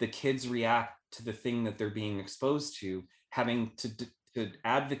the kids react to the thing that they're being exposed to, having to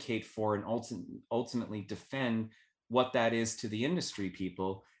advocate for and ultimately defend what that is to the industry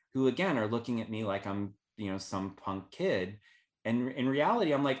people, who again are looking at me like I'm, some punk kid. And in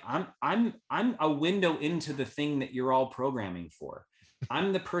reality, I'm like, I'm a window into the thing that you're all programming for.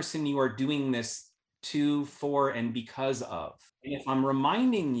 I'm the person you are doing this to, for, and because of. And if I'm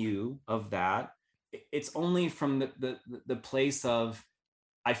reminding you of that, it's only from the place of,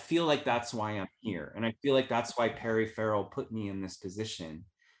 I feel like that's why I'm here. And I feel like that's why Perry Farrell put me in this position.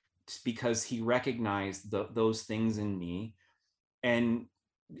 It's because he recognized those things in me, and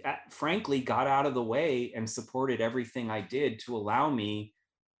frankly got out of the way and supported everything I did to allow me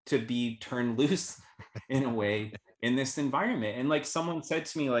to be turned loose in a way in this environment. And like someone said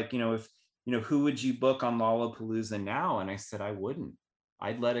to me, like, if, who would you book on Lollapalooza now? And I said, I wouldn't.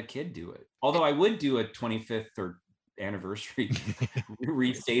 I'd let a kid do it. Although I would do a 25th or anniversary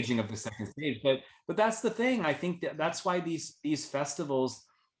restaging of the second stage. But that's the thing. I think that's why these festivals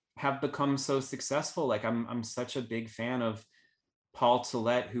have become so successful. Like I'm such a big fan of Paul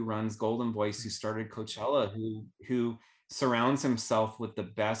Tillett, who runs Golden Voice, who started Coachella, who surrounds himself with the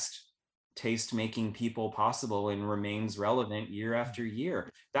best taste-making people possible and remains relevant year after year.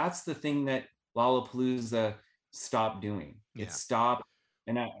 That's the thing that Lollapalooza stopped doing. It stopped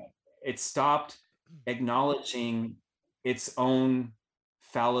acknowledging its own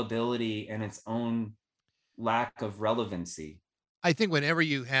fallibility and its own lack of relevancy. I think whenever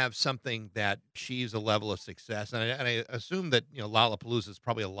you have something that achieves a level of success, and I assume that Lollapalooza is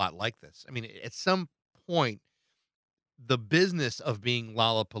probably a lot like this. I mean, at some point, the business of being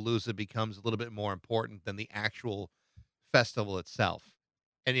Lollapalooza becomes a little bit more important than the actual festival itself.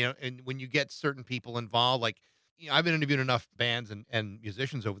 And and when you get certain people involved, like I've been interviewing enough bands and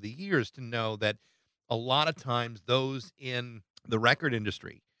musicians over the years to know that a lot of times those in the record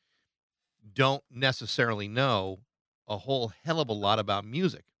industry don't necessarily know a whole hell of a lot about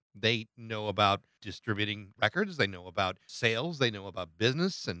music. They know about distributing records, they know about sales, they know about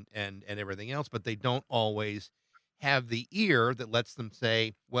business and everything else, but they don't always have the ear that lets them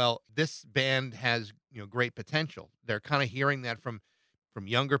say, well, this band has, great potential. They're kind of hearing that from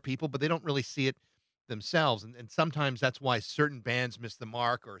younger people, but they don't really see it themselves. And sometimes that's why certain bands miss the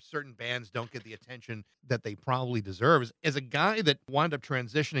mark or certain bands don't get the attention that they probably deserve. As a guy that wound up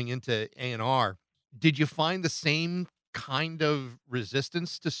transitioning into A&R, did you find the same kind of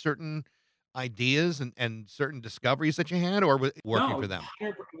resistance to certain ideas and certain discoveries that you had, or was it working for them?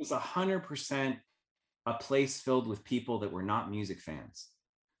 It was 100% a place filled with people that were not music fans.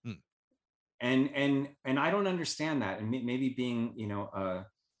 Hmm. And I don't understand that. And maybe being,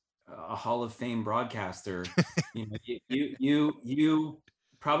 a Hall of Fame broadcaster. You know, you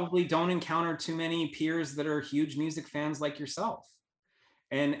probably don't encounter too many peers that are huge music fans like yourself.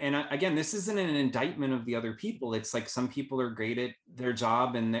 And again, this isn't an indictment of the other people. It's like some people are great at their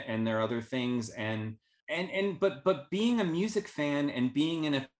job and their other things, but being a music fan and being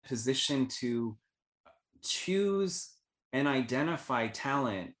in a position to choose and identify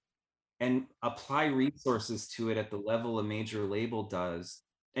talent and apply resources to it at the level a major label does,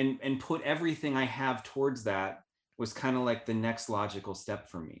 and put everything I have towards that, was kind of like the next logical step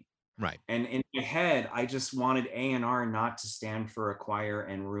for me. Right. And in my head, I just wanted A&R not to stand for acquire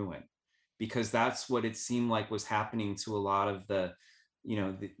and ruin, because that's what it seemed like was happening to a lot of the, you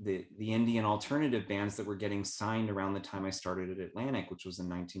know, the Indian alternative bands that were getting signed around the time I started at Atlantic, which was in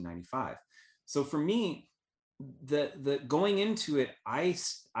 1995. So for me, the going into it, I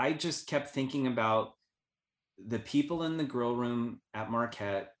just kept thinking about the people in the grill room at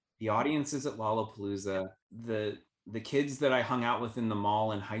Marquette, the audiences at Lollapalooza, the kids that I hung out with in the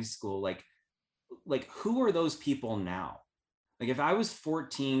mall in high school, like who are those people now? Like if I was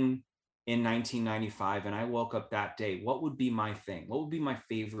 14 in 1995 and I woke up that day, what would be my thing? What would be my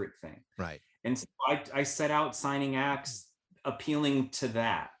favorite thing? Right. And so I set out signing acts appealing to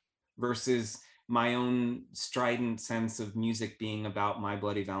that, versus my own strident sense of music being about My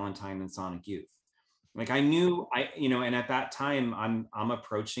Bloody Valentine and Sonic Youth. Like I knew you know, and at that time I'm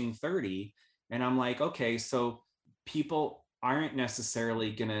approaching 30, and I'm like, okay, so people aren't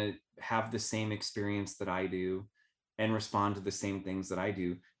necessarily gonna have the same experience that I do and respond to the same things that I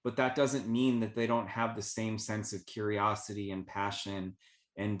do. But that doesn't mean that they don't have the same sense of curiosity and passion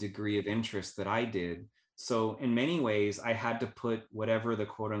and degree of interest that I did. So in many ways, I had to put whatever the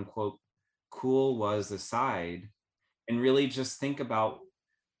quote unquote cool was aside and really just think about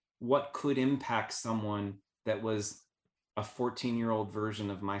what could impact someone that was a 14-year-old version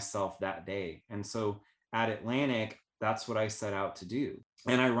of myself that day. And so at Atlantic, that's what I set out to do.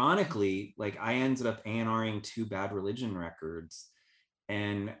 And ironically, like I ended up A&Ring 2 Bad Religion records.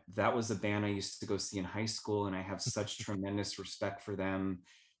 And that was a band I used to go see in high school. And I have such tremendous respect for them.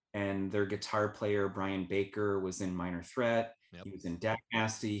 And their guitar player, Brian Baker, was in Minor Threat. Yep. He was in Dak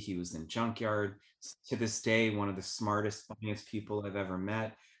Nasty. He was in Junkyard. To this day, one of the smartest, funniest people I've ever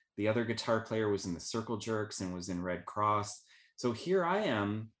met. The other guitar player was in the Circle Jerks and was in Red Cross. So here I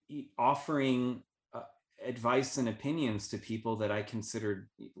am offering advice and opinions to people that I considered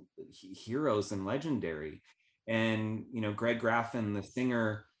heroes and legendary. And, you know, Greg Graffin, the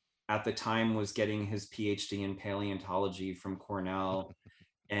singer at the time, was getting his PhD in paleontology from Cornell.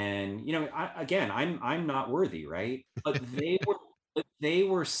 And, you know, I'm not worthy, right? But they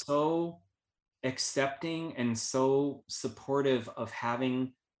were so accepting and so supportive of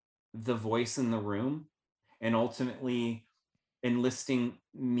having the voice in the room, and ultimately enlisting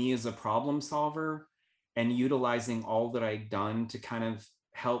me as a problem solver and utilizing all that I'd done to kind of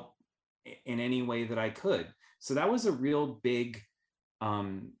help in any way that I could. So that was a real big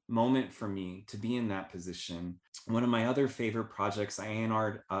moment for me to be in that position. One of my other favorite projects, I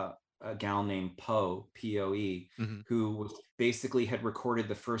A&R'd a gal named Poe, P-O-E, who was basically had recorded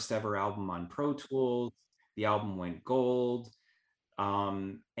the first ever album on Pro Tools. The album went gold,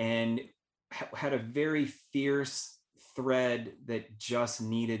 and had a very fierce thread that just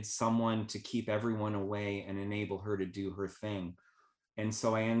needed someone to keep everyone away and enable her to do her thing. And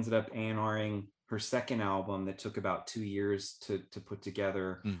so I ended up A&Ring her second album that took about 2 years to put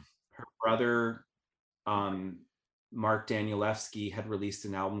together. Her brother, Mark Danielewski, had released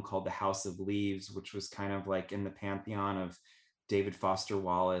an album called The House of Leaves, which was kind of like in the pantheon of David Foster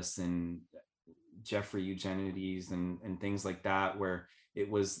Wallace and Jeffrey Eugenides and things like that, where it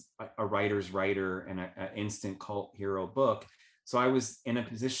was a writer's writer and an instant cult hero book. So I was in a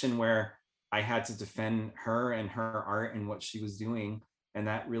position where I had to defend her and her art and what she was doing. And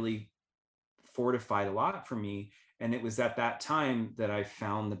that really fortified a lot for me. And it was at that time that I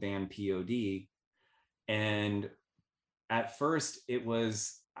found the band POD. And at first it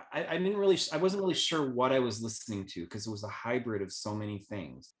was, I wasn't really sure what I was listening to, because it was a hybrid of so many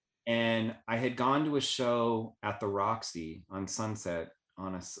things. And I had gone to a show at the Roxy on Sunset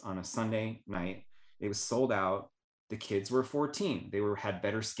on a Sunday night. It was sold out. The kids were 14. They had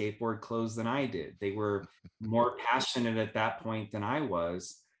better skateboard clothes than I did. They were more passionate at that point than I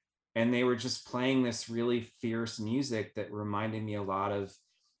was. And they were just playing this really fierce music that reminded me a lot of,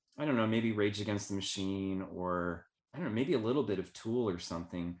 I don't know, maybe Rage Against the Machine, or I don't know, maybe a little bit of Tool or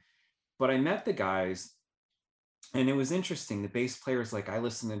something. But I met the guys, and it was interesting. The bass player's like, I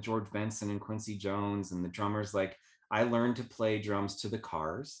listen to George Benson and Quincy Jones, and the drummer's like, I learned to play drums to the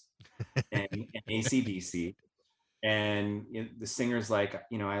Cars and AC/DC. And the singer's like,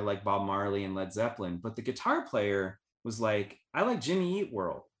 I like Bob Marley and Led Zeppelin, but the guitar player was like, I like Jimmy Eat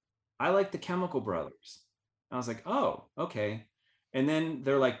World, I like the Chemical Brothers. I was like, oh, okay. And then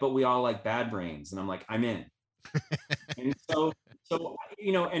they're like, but we all like Bad Brains, and I'm like, I'm in. And so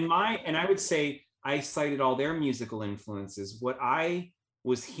and I would say I cited all their musical influences. What I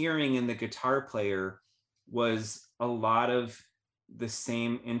was hearing in the guitar player was a lot of the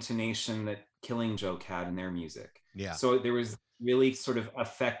same intonation that Killing Joke had in their music. Yeah. So there was really sort of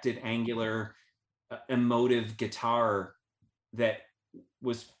affected, angular, emotive guitar that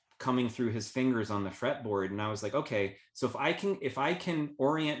was coming through his fingers on the fretboard. And I was like, okay, so if I can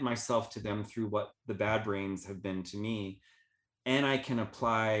orient myself to them through what the Bad Brains have been to me, and I can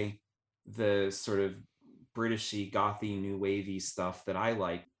apply the sort of Britishy, gothy, new wavy stuff that I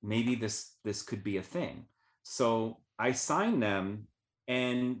like, maybe this could be a thing. So I signed them,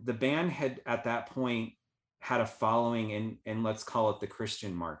 and the band had at that point had a following in let's call it the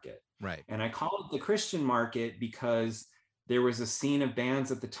Christian market. Right. And I call it the Christian market because there was a scene of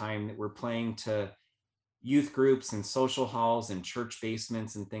bands at the time that were playing to youth groups and social halls and church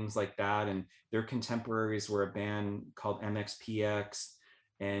basements and things like that. And their contemporaries were a band called MXPX.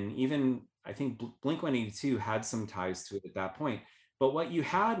 And even I think Blink 182 had some ties to it at that point. But what you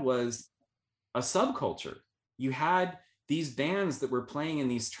had was a subculture. You had these bands that were playing in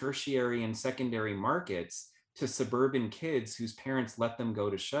these tertiary and secondary markets to suburban kids whose parents let them go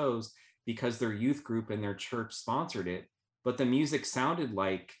to shows because their youth group and their church sponsored it. But the music sounded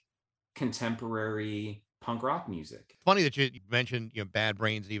like contemporary punk rock music. Funny that you mentioned, Bad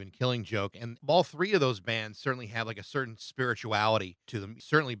Brains and even Killing Joke, and all three of those bands certainly have like a certain spirituality to them.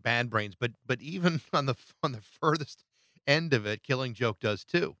 Certainly Bad Brains, but even on the furthest end of it, Killing Joke does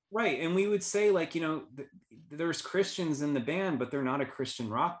too. Right, and we would say like, there's Christians in the band, but they're not a Christian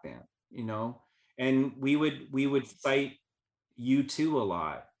rock band, And we would cite U2 a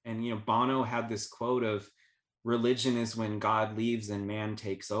lot, and Bono had this quote of, "Religion is when God leaves and man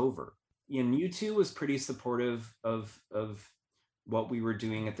takes over." And U2 was pretty supportive of what we were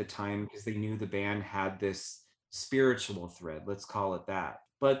doing at the time because they knew the band had this spiritual thread, let's call it that.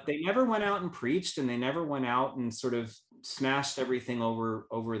 But they never went out and preached, and they never went out and sort of smashed everything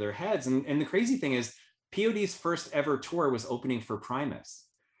over their heads. And the crazy thing is, POD's first ever tour was opening for Primus.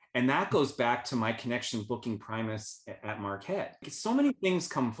 And that goes back to my connection booking Primus at Marquette. So many things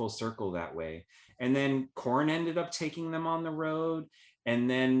come full circle that way. And then Korn ended up taking them on the road. And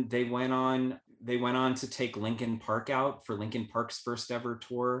then they went on to take Linkin Park out for Linkin Park's first ever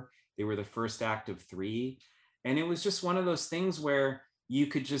tour. They were the first act of 3. And it was just one of those things where you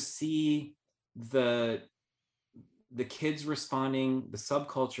could just see the kids responding, the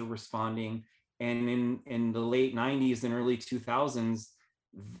subculture responding. And in the late 90s and early 2000s,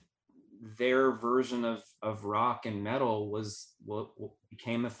 their version of rock and metal was what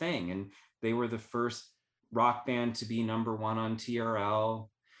became a thing. And they were the first rock band to be number 1 on TRL.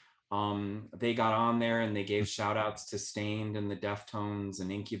 They got on there and they gave shout outs to Stained and the Deftones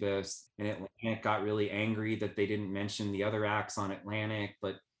and Incubus. And Atlantic got really angry that they didn't mention the other acts on Atlantic,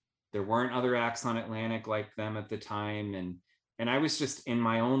 but there weren't other acts on Atlantic like them at the time. And I was just in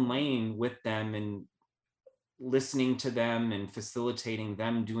my own lane with them and listening to them and facilitating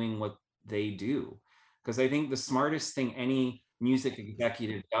them doing what they do. Because I think the smartest thing any music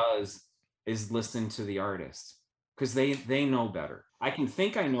executive does is listen to the artist, because they know better. I can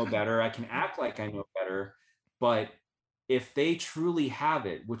think I know better, I can act like I know better, but if they truly have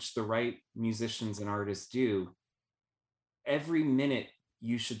it, which the right musicians and artists do, every minute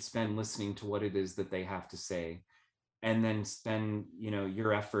you should spend listening to what it is that they have to say, and then spend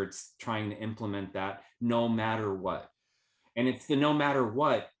your efforts trying to implement that no matter what. And it's the no matter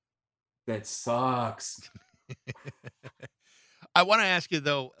what that sucks. I want to ask you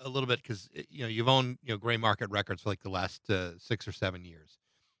though a little bit because you've owned Gray Market Records for like the last 6 or 7 years,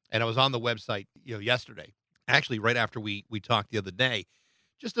 and I was on the website yesterday, actually right after we talked the other day,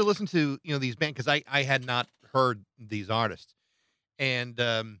 just to listen to these bands because I had not heard these artists, and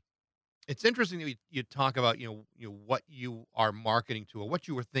it's interesting that you talk about what you are marketing to or what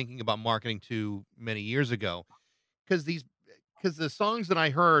you were thinking about marketing to many years ago, because the songs that I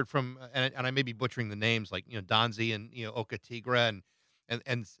heard from and I may be butchering the names like Donzi and Oka Tigra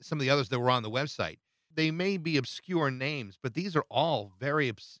and some of the others that were on the website, they may be obscure names, but these are all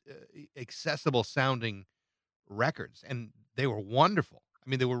very accessible sounding records, and they were wonderful. I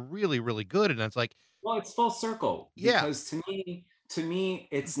mean, they were really, really good, and it's like, well, it's full circle. Yeah. Because to me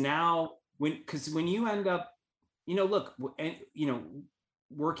it's now when you end up look, and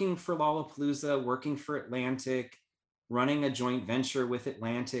working for Lollapalooza, working for Atlantic, running a joint venture with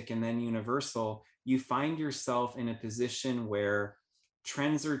Atlantic and then Universal, you find yourself in a position where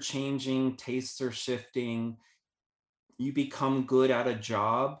trends are changing, tastes are shifting, you become good at a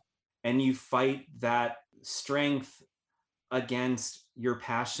job, and you fight that strength against your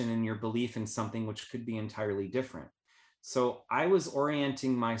passion and your belief in something which could be entirely different. So I was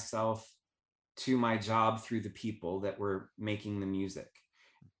orienting myself to my job through the people that were making the music.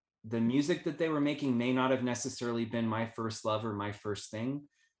 The music that they were making may not have necessarily been my first love or my first thing,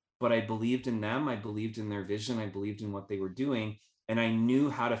 but I believed in them. I believed in their vision. I believed in what they were doing. And I knew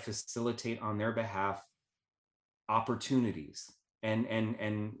how to facilitate on their behalf opportunities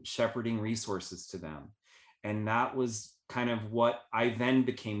and shepherding resources to them. And that was kind of what I then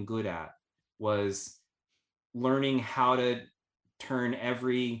became good at, was learning how to turn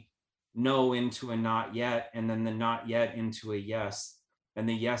every no into a not yet, and then the not yet into a yes, and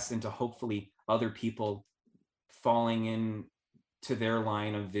the yes into hopefully other people falling in to their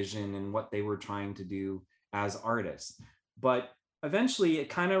line of vision and what they were trying to do as artists. But eventually it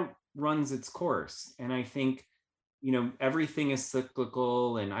kind of runs its course. And I think, everything is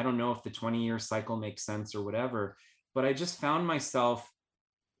cyclical, and I don't know if the 20-year cycle makes sense or whatever, but I just found myself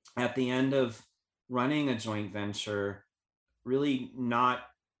at the end of running a joint venture really not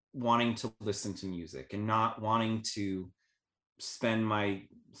wanting to listen to music and not wanting to spend my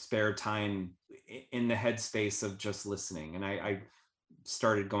spare time in the headspace of just listening. And I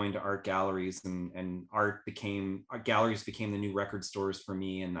started going to art galleries, and art galleries became the new record stores for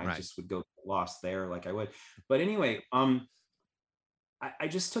me. And I Right. just would go lost there like I would. But anyway, I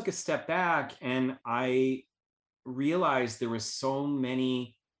just took a step back, and I realized there was so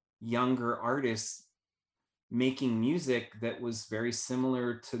many younger artists making music that was very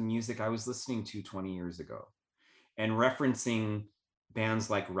similar to music I was listening to 20 years ago, and referencing bands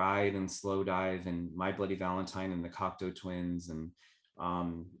like Ride and Slowdive and My Bloody Valentine and the Cocteau Twins, and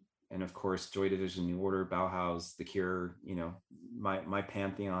of course Joy Division, New Order, Bauhaus, The Cure, my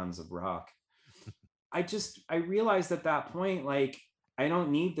pantheons of rock. I realized at that point, like, I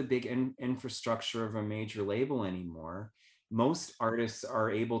don't need the big infrastructure of a major label anymore. Most artists are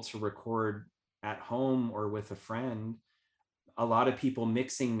able to record at home or with a friend. A lot of people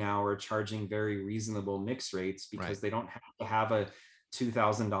mixing now are charging very reasonable mix rates because Right. they don't have to have a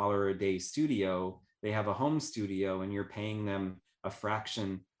 $2,000 a day studio. They have a home studio, and you're paying them a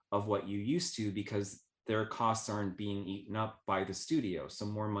fraction of what you used to because their costs aren't being eaten up by the studio. So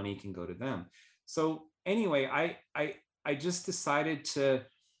more money can go to them. So anyway, I just decided to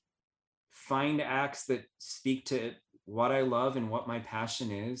find acts that speak to what I love and what my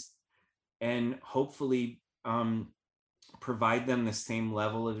passion is, and hopefully provide them the same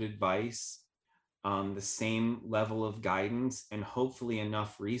level of advice, the same level of guidance, and hopefully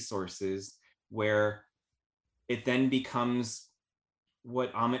enough resources where it then becomes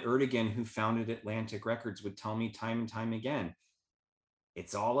what Amit Erdogan, who founded Atlantic Records, would tell me time and time again.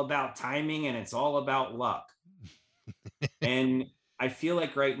 It's all about timing, and it's all about luck. And I feel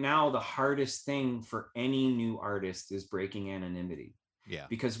like right now, the hardest thing for any new artist is breaking anonymity. Yeah.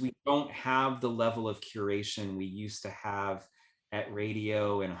 Because we don't have the level of curation we used to have at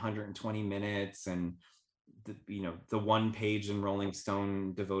radio and 120 minutes and the one page in Rolling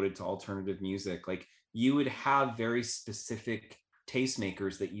Stone devoted to alternative music. Like, you would have very specific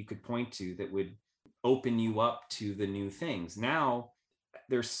tastemakers that you could point to that would open you up to the new things. Now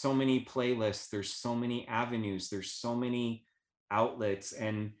there's so many playlists, there's so many avenues, there's so many outlets.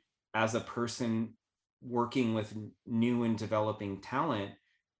 And as a person working with new and developing talent,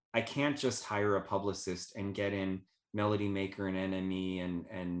 I can't just hire a publicist and get in Melody Maker and NME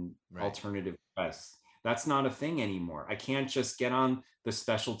and Right. Alternative Press. That's not a thing anymore. I can't just get on the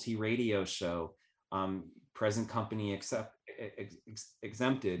specialty radio show, present company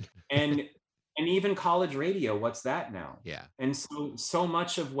exempted, and even college radio. What's that now? Yeah. And so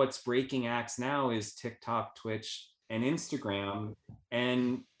much of what's breaking acts now is TikTok, Twitch, and Instagram.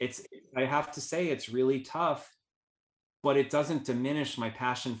 And I have to say, it's really tough, but it doesn't diminish my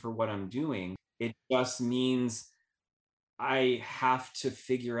passion for what I'm doing. It just means I have to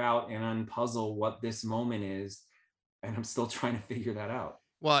figure out and unpuzzle what this moment is. And I'm still trying to figure that out.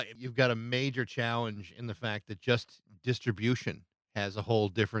 Well, you've got a major challenge in the fact that just distribution has a whole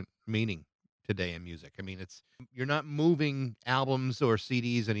different meaning today in music. I mean, you're not moving albums or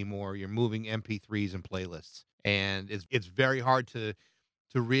CDs anymore. You're moving MP3s and playlists. And it's very hard to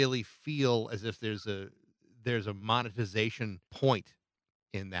really feel as if there's a monetization point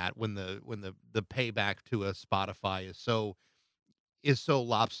in that when the payback to a Spotify is so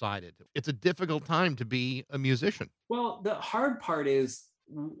lopsided. It's a difficult time to be a musician. Well, the hard part is,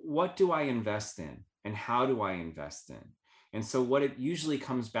 what do I invest in and how do I invest in? And so what it usually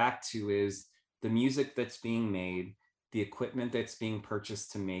comes back to is, the music that's being made, the equipment that's being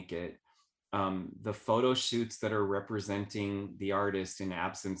purchased to make it, the photo shoots that are representing the artist in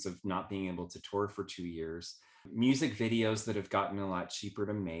absence of not being able to tour for 2 years, music videos that have gotten a lot cheaper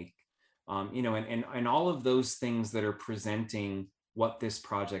to make, and all of those things that are presenting what this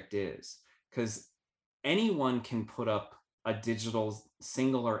project is. Because anyone can put up a digital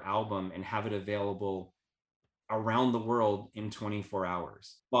single or album and have it available around the world in 24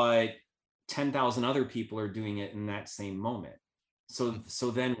 hours, but 10,000 other people are doing it in that same moment. So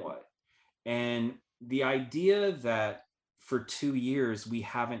then what? And the idea that for 2 years we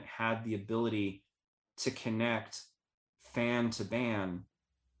haven't had the ability to connect fan to band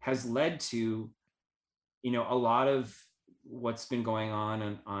has led to, a lot of what's been going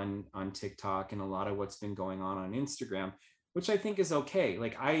on TikTok, and a lot of what's been going on Instagram, which I think is okay.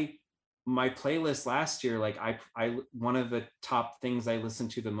 Like my playlist last year, like I one of the top things I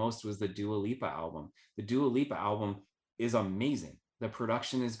listened to the most was the Dua Lipa album. The Dua Lipa album is amazing. The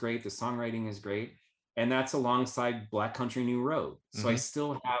production is great. The songwriting is great. And that's alongside Black Country New Road. So I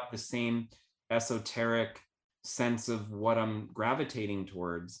still have the same esoteric sense of what I'm gravitating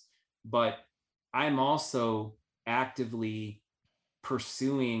towards, but I'm also actively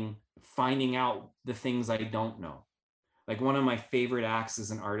pursuing finding out the things I don't know. Like one of my favorite acts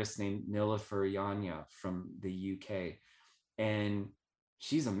is an artist named Nilüfer Yanya from the UK, and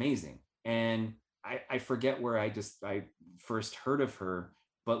she's amazing. And I forget where I first heard of her,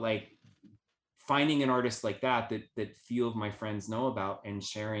 but like finding an artist like that few of my friends know about and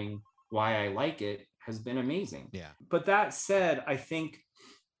sharing why I like it has been amazing. Yeah. But that said, I think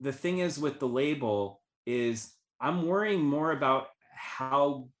the thing is with the label is I'm worrying more about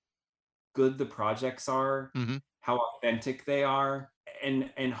how good the projects are, how authentic they are,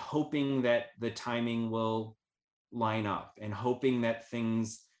 and hoping that the timing will line up, and hoping that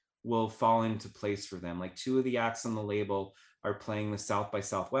things will fall into place for them. Like 2 of the acts on the label are playing the South by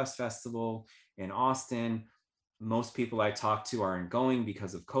Southwest Festival in Austin. Most people I talk to aren't going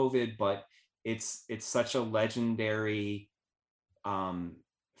because of COVID, but it's such a legendary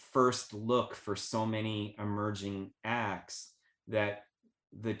first look for so many emerging acts that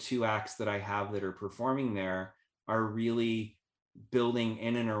the 2 acts that I have that are performing there are really building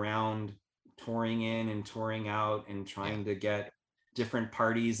in and around touring in and touring out and trying to get different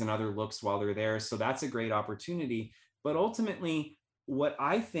parties and other looks while they're there. So that's a great opportunity. But ultimately, what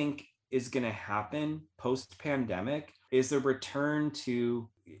I think is going to happen post-pandemic is a return to,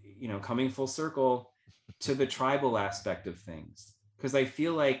 coming full circle to the tribal aspect of things. Because I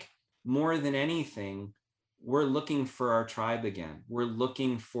feel like more than anything, we're looking for our tribe again. We're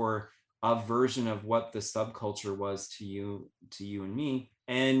looking for a version of what the subculture was to you and me.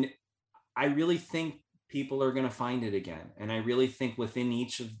 And I really think people are going to find it again. And I really think within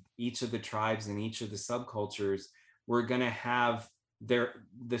each of the tribes and each of the subcultures, we're going to have the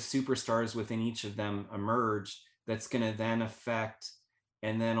superstars within each of them emerge. That's going to then affect,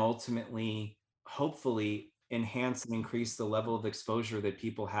 and then ultimately, hopefully, enhance and increase the level of exposure that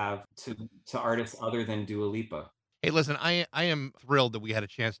people have to artists other than Dua Lipa. Hey, listen, I am thrilled that we had a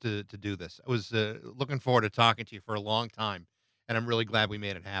chance to do this. I was looking forward to talking to you for a long time, and I'm really glad we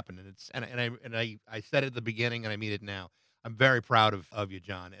made it happen. And I said it at the beginning, and I mean it now. I'm very proud of you,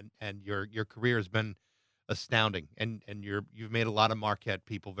 John, and your career has been astounding, and you've made a lot of Marquette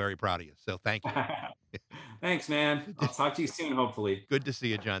people very proud of you. So thank you. Thanks, man. I'll talk to you soon, hopefully. Good to see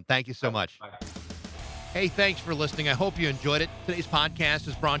you, John. Thank you so much. Bye. Hey, thanks for listening. I hope you enjoyed it. Today's podcast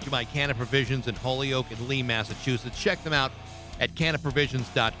is brought to you by Canna Provisions in Holyoke and Lee, Massachusetts. Check them out at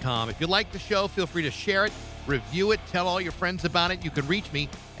cannaprovisions.com. If you like the show, feel free to share it, review it, tell all your friends about it. You can reach me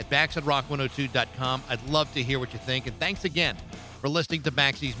at bax@rock102.com. I'd love to hear what you think. And thanks again for listening to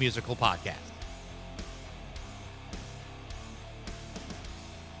Baxi's Musical Podcast.